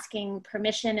kind of asking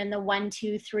permission in the 1,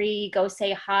 2, 3, go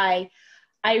say hi,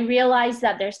 I realized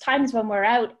that there's times when we're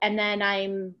out and then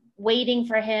I'm waiting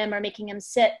for him or making him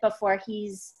sit before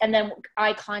and then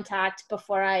eye contact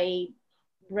before I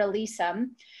release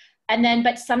him. And then,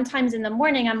 but sometimes in the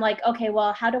morning, I'm like, okay,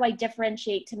 well, how do I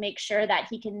differentiate to make sure that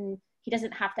he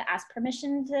doesn't have to ask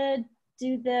permission to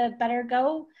do the better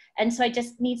go? And so I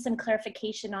just need some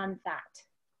clarification on that.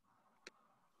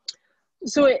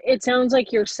 So it sounds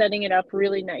like you're setting it up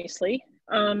really nicely.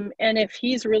 And if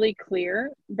he's really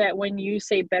clear that when you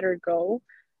say better go,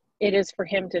 it is for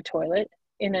him to toilet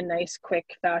in a nice, quick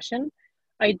fashion,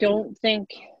 I don't think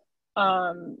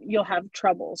you'll have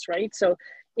troubles, right? So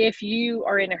if you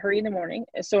are in a hurry in the morning,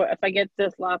 so if I get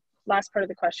the last part of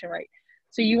the question right,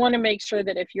 so you want to make sure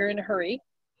that if you're in a hurry,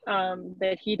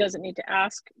 that he doesn't need to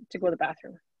ask to go to the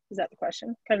bathroom. Is that the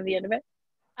question? Kind of the end of it?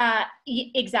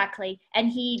 Exactly. And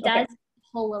he does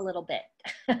pull a little bit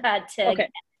to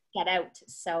get out.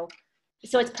 So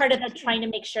So it's part of the trying to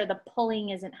make sure the pulling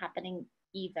isn't happening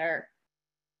either.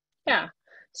 Yeah.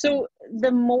 So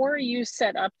the more you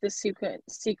set up the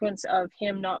sequence of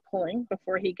him not pulling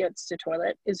before he gets to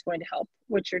toilet is going to help,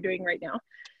 which you're doing right now.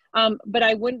 But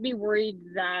I wouldn't be worried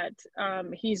that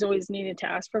he's always needed to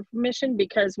ask for permission,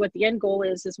 because what the end goal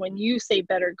is when you say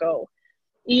better go,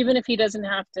 even if he doesn't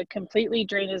have to completely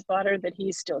drain his bladder, that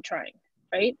he's still trying,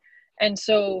 right? And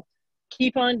so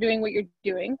keep on doing what you're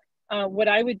doing. What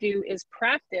I would do is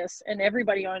practice, and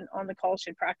everybody on the call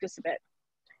should practice a bit.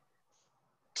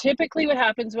 Typically what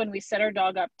happens when we set our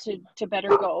dog up to better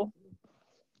go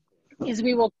is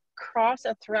we will cross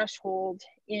a threshold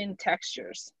in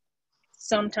textures,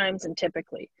 sometimes and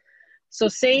typically. So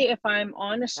say if I'm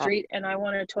on a street and I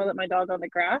want to toilet my dog on the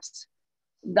grass,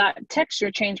 that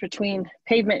texture change between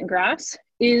pavement and grass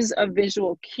is a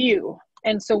visual cue.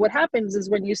 And so what happens is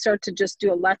when you start to just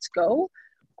do a let's go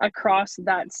across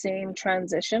that same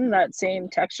transition, that same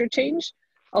texture change,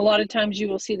 a lot of times you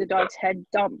will see the dog's head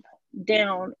dump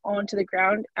down onto the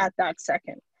ground at that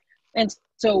second. And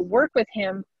so work with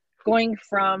him going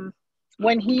from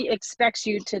when he expects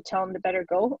you to tell him to better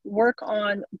go, work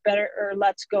on better or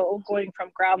let's go, going from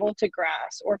gravel to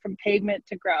grass or from pavement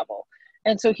to gravel.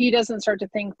 And so he doesn't start to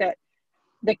think that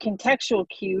the contextual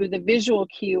cue, the visual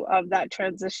cue of that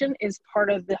transition is part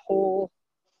of the whole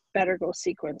better go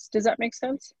sequence. Does that make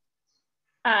sense?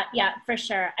 Yeah, for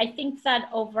sure. I think that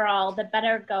overall the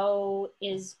better go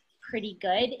is pretty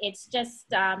good. It's just,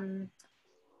 yeah,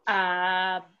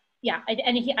 I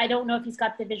don't know if he's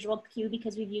got the visual cue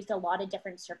because we've used a lot of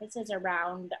different surfaces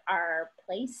around our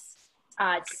place.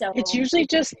 So it's usually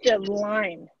just the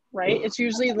line, right? It's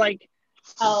usually like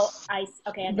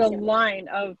okay, the line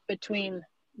of between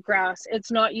grass.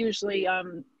 It's not usually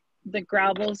the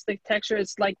gravels, the texture.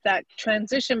 It's like that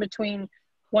transition between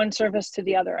one surface to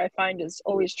the other, I find is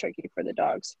always tricky for the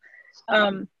dogs.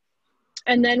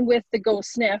 And then with the go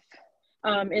sniff,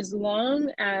 as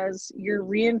long as you're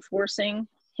reinforcing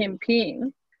him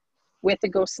peeing with the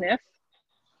go sniff,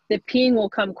 the peeing will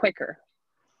come quicker.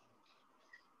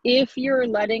 If you're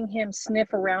letting him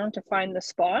sniff around to find the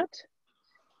spot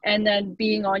and then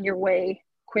being on your way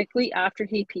quickly after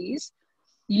he pees,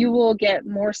 you will get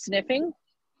more sniffing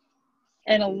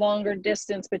and a longer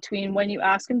distance between when you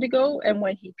ask him to go and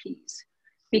when he pees,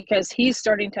 because he's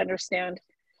starting to understand,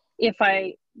 if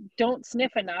I don't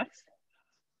sniff enough,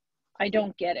 I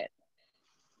don't get it.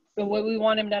 But what we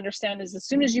want him to understand is as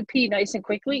soon as you pee nice and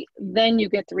quickly, then you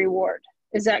get the reward.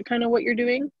 Is that kind of what you're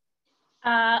doing?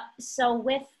 So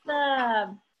with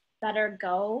the better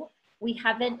go, we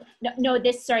haven't,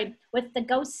 with the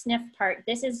go sniff part,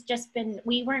 this has just been,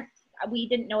 we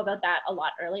didn't know about that a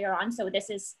lot earlier on. So this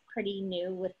is pretty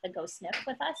new with the go sniff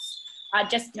with us,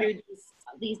 just through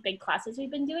these big classes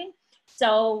we've been doing.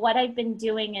 So what I've been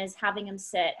doing is having him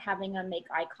sit, having him make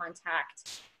eye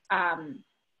contact,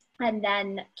 and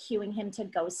then cueing him to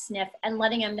go sniff and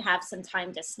letting him have some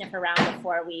time to sniff around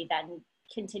before we then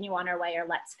continue on our way or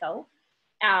let's go.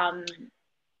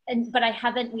 But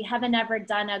we haven't ever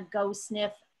done a go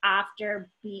sniff after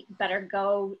better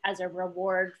go as a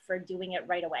reward for doing it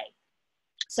right away.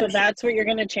 So that's what you're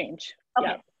going to change. Okay.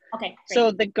 Yeah. Okay. Great.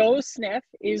 So the go sniff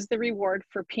is the reward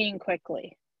for peeing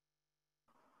quickly.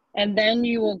 And then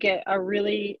you will get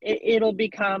it'll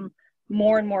become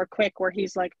more and more quick where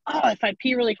he's like, oh, if I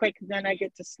pee really quick, then I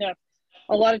get to sniff.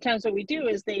 A lot of times what we do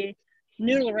is they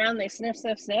noodle around, they sniff,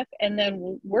 sniff, sniff, and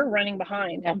then we're running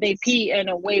behind. They pee and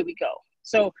away we go.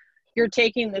 So you're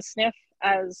taking the sniff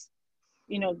as,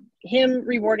 him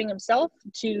rewarding himself.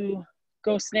 To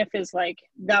go sniff is like,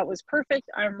 that was perfect.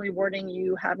 I'm rewarding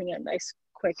you having a nice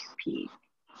quick pee.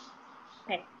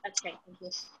 Okay, that's great. Thank you.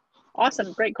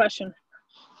 Awesome. Great question.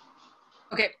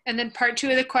 Okay, and then part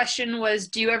 2 of the question was,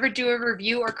 do you ever do a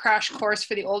review or crash course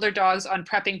for the older dogs on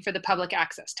prepping for the public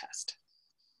access test?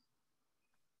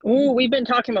 Oh, we've been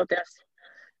talking about this.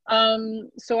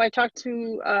 So I talked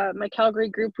to my Calgary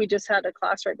group. We just had a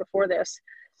class right before this.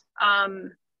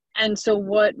 And so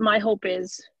what my hope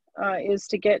is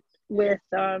to get with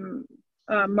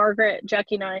Margaret,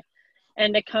 Jackie and I,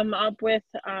 and to come up with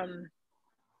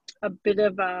a bit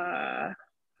of a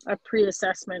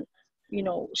pre-assessment,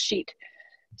 sheet,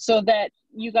 so that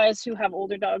you guys who have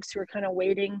older dogs who are kind of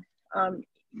waiting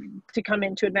to come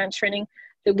into advanced training,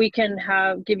 that we can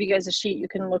give you guys a sheet. You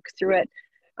can look through it.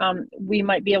 We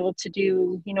might be able to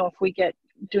do, if we get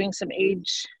doing some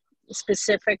age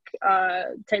specific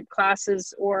type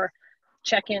classes or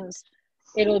check-ins,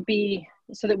 it'll be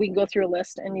so that we can go through a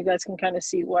list and you guys can kind of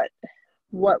see where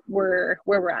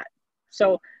we're at.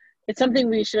 So it's something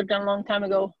we should have done a long time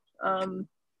ago.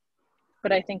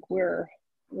 But I think we're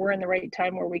we're in the right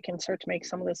time where we can start to make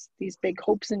some of these big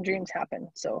hopes and dreams happen.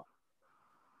 So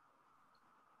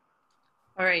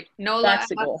All right, Nola. that's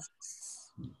the goal.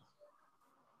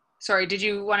 Sorry, did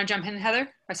you want to jump in, Heather?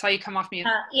 I saw you come off mute.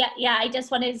 Yeah, I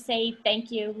just wanted to say thank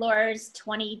you. Laura's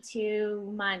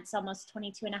 22 months, almost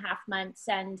 22 and a half months.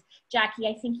 And Jackie,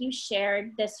 I think you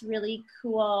shared this really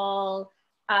cool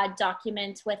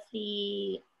document with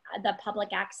the public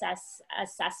access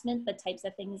assessment, the types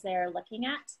of things they're looking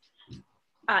at.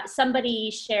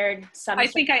 Somebody shared some. I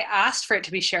think I asked for it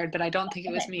to be shared, but I don't think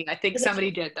it was me. I think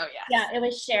somebody did though, yes. Yeah, it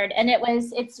was shared, and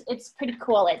it's pretty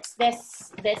cool. It's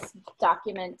this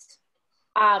document.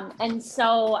 And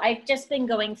so I've just been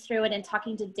going through it and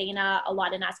talking to Dana a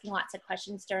lot and asking lots of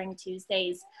questions during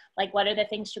Tuesdays, like what are the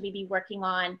things should we be working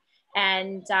on,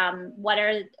 and what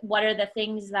are the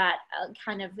things that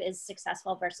kind of is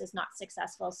successful versus not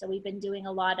successful. So we've been doing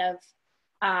a lot of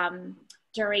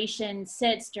duration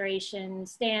sits, duration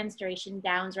stands, duration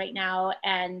downs right now,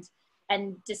 and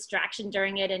distraction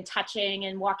during it, and touching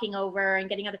and walking over and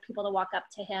getting other people to walk up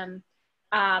to him.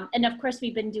 And of course,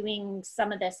 we've been doing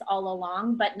some of this all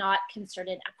along, but not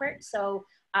concerted effort. So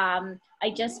I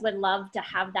just would love to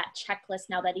have that checklist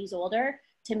now that he's older,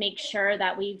 to make sure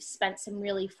that we've spent some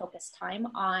really focused time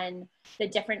on the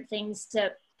different things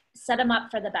to set him up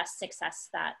for the best success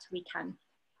that we can.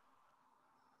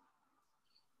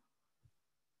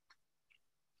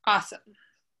 Awesome.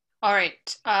 All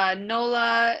right.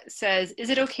 Nola says, is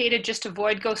it okay to just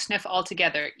avoid Go Sniff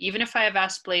altogether? Even if I have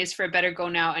asked Blaze for a better Go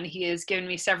Now and he has given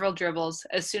me several dribbles,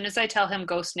 as soon as I tell him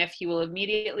Go Sniff, he will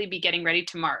immediately be getting ready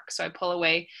to mark. So I pull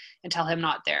away and tell him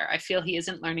not there. I feel he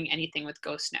isn't learning anything with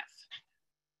Go Sniff.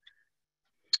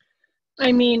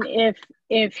 I mean,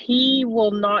 if he will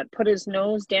not put his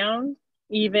nose down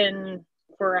even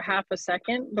for a half a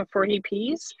second before he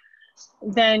pees,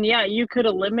 then yeah, you could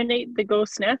eliminate the Go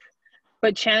Sniff,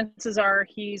 but chances are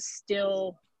he's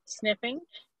still sniffing.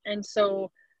 And so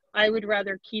I would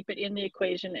rather keep it in the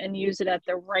equation and use it at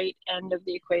the right end of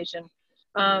the equation.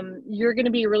 You're going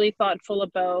to be really thoughtful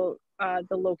about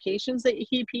the locations that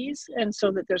he pees, and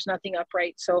so that there's nothing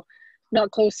upright. So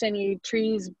not close to any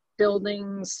trees,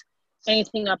 buildings,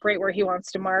 anything upright where he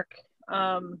wants to mark.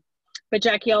 But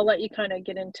Jackie, I'll let you kind of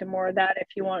get into more of that if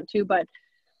you want to, but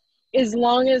as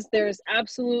long as there's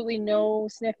absolutely no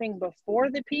sniffing before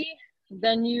the pee,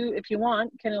 then you, if you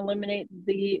want, can eliminate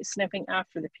the sniffing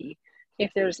after the pee.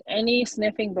 If there's any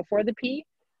sniffing before the pee,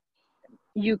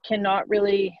 you cannot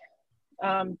really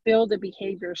build a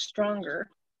behavior stronger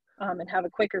and have a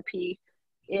quicker pee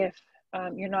if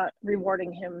you're not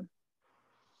rewarding him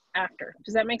after.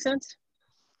 Does that make sense?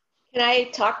 Can I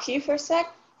talk to you for a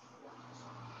sec?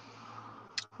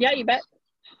 Yeah, you bet.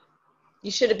 You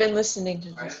should have been listening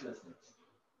to this.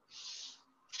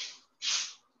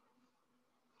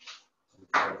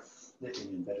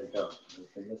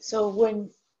 So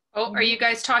when... Oh, are you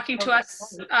guys talking to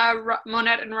us,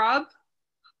 Monette and Rob?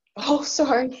 Oh,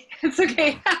 sorry. It's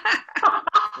okay.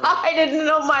 I didn't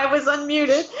know I was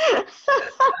unmuted.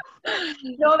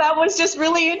 No, that was just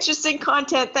really interesting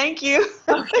content. Thank you.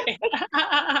 Okay.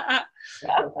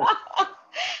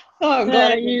 Oh, I'm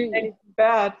glad I didn't say anything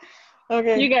bad.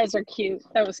 Okay. You guys are cute.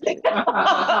 That was cute.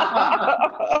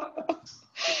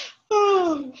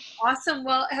 Awesome.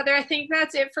 Well, Heather, I think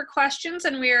that's it for questions,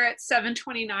 and we are at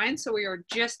 7:29, so we are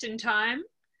just in time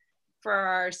for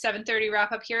our 7:30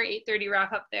 wrap up here, 8:30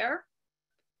 wrap up there.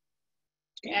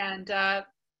 And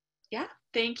yeah,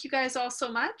 thank you guys all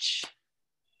so much.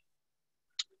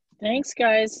 Thanks,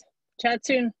 guys. Chat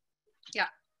soon. Yeah.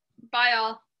 Bye,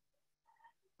 all.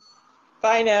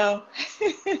 Bye now.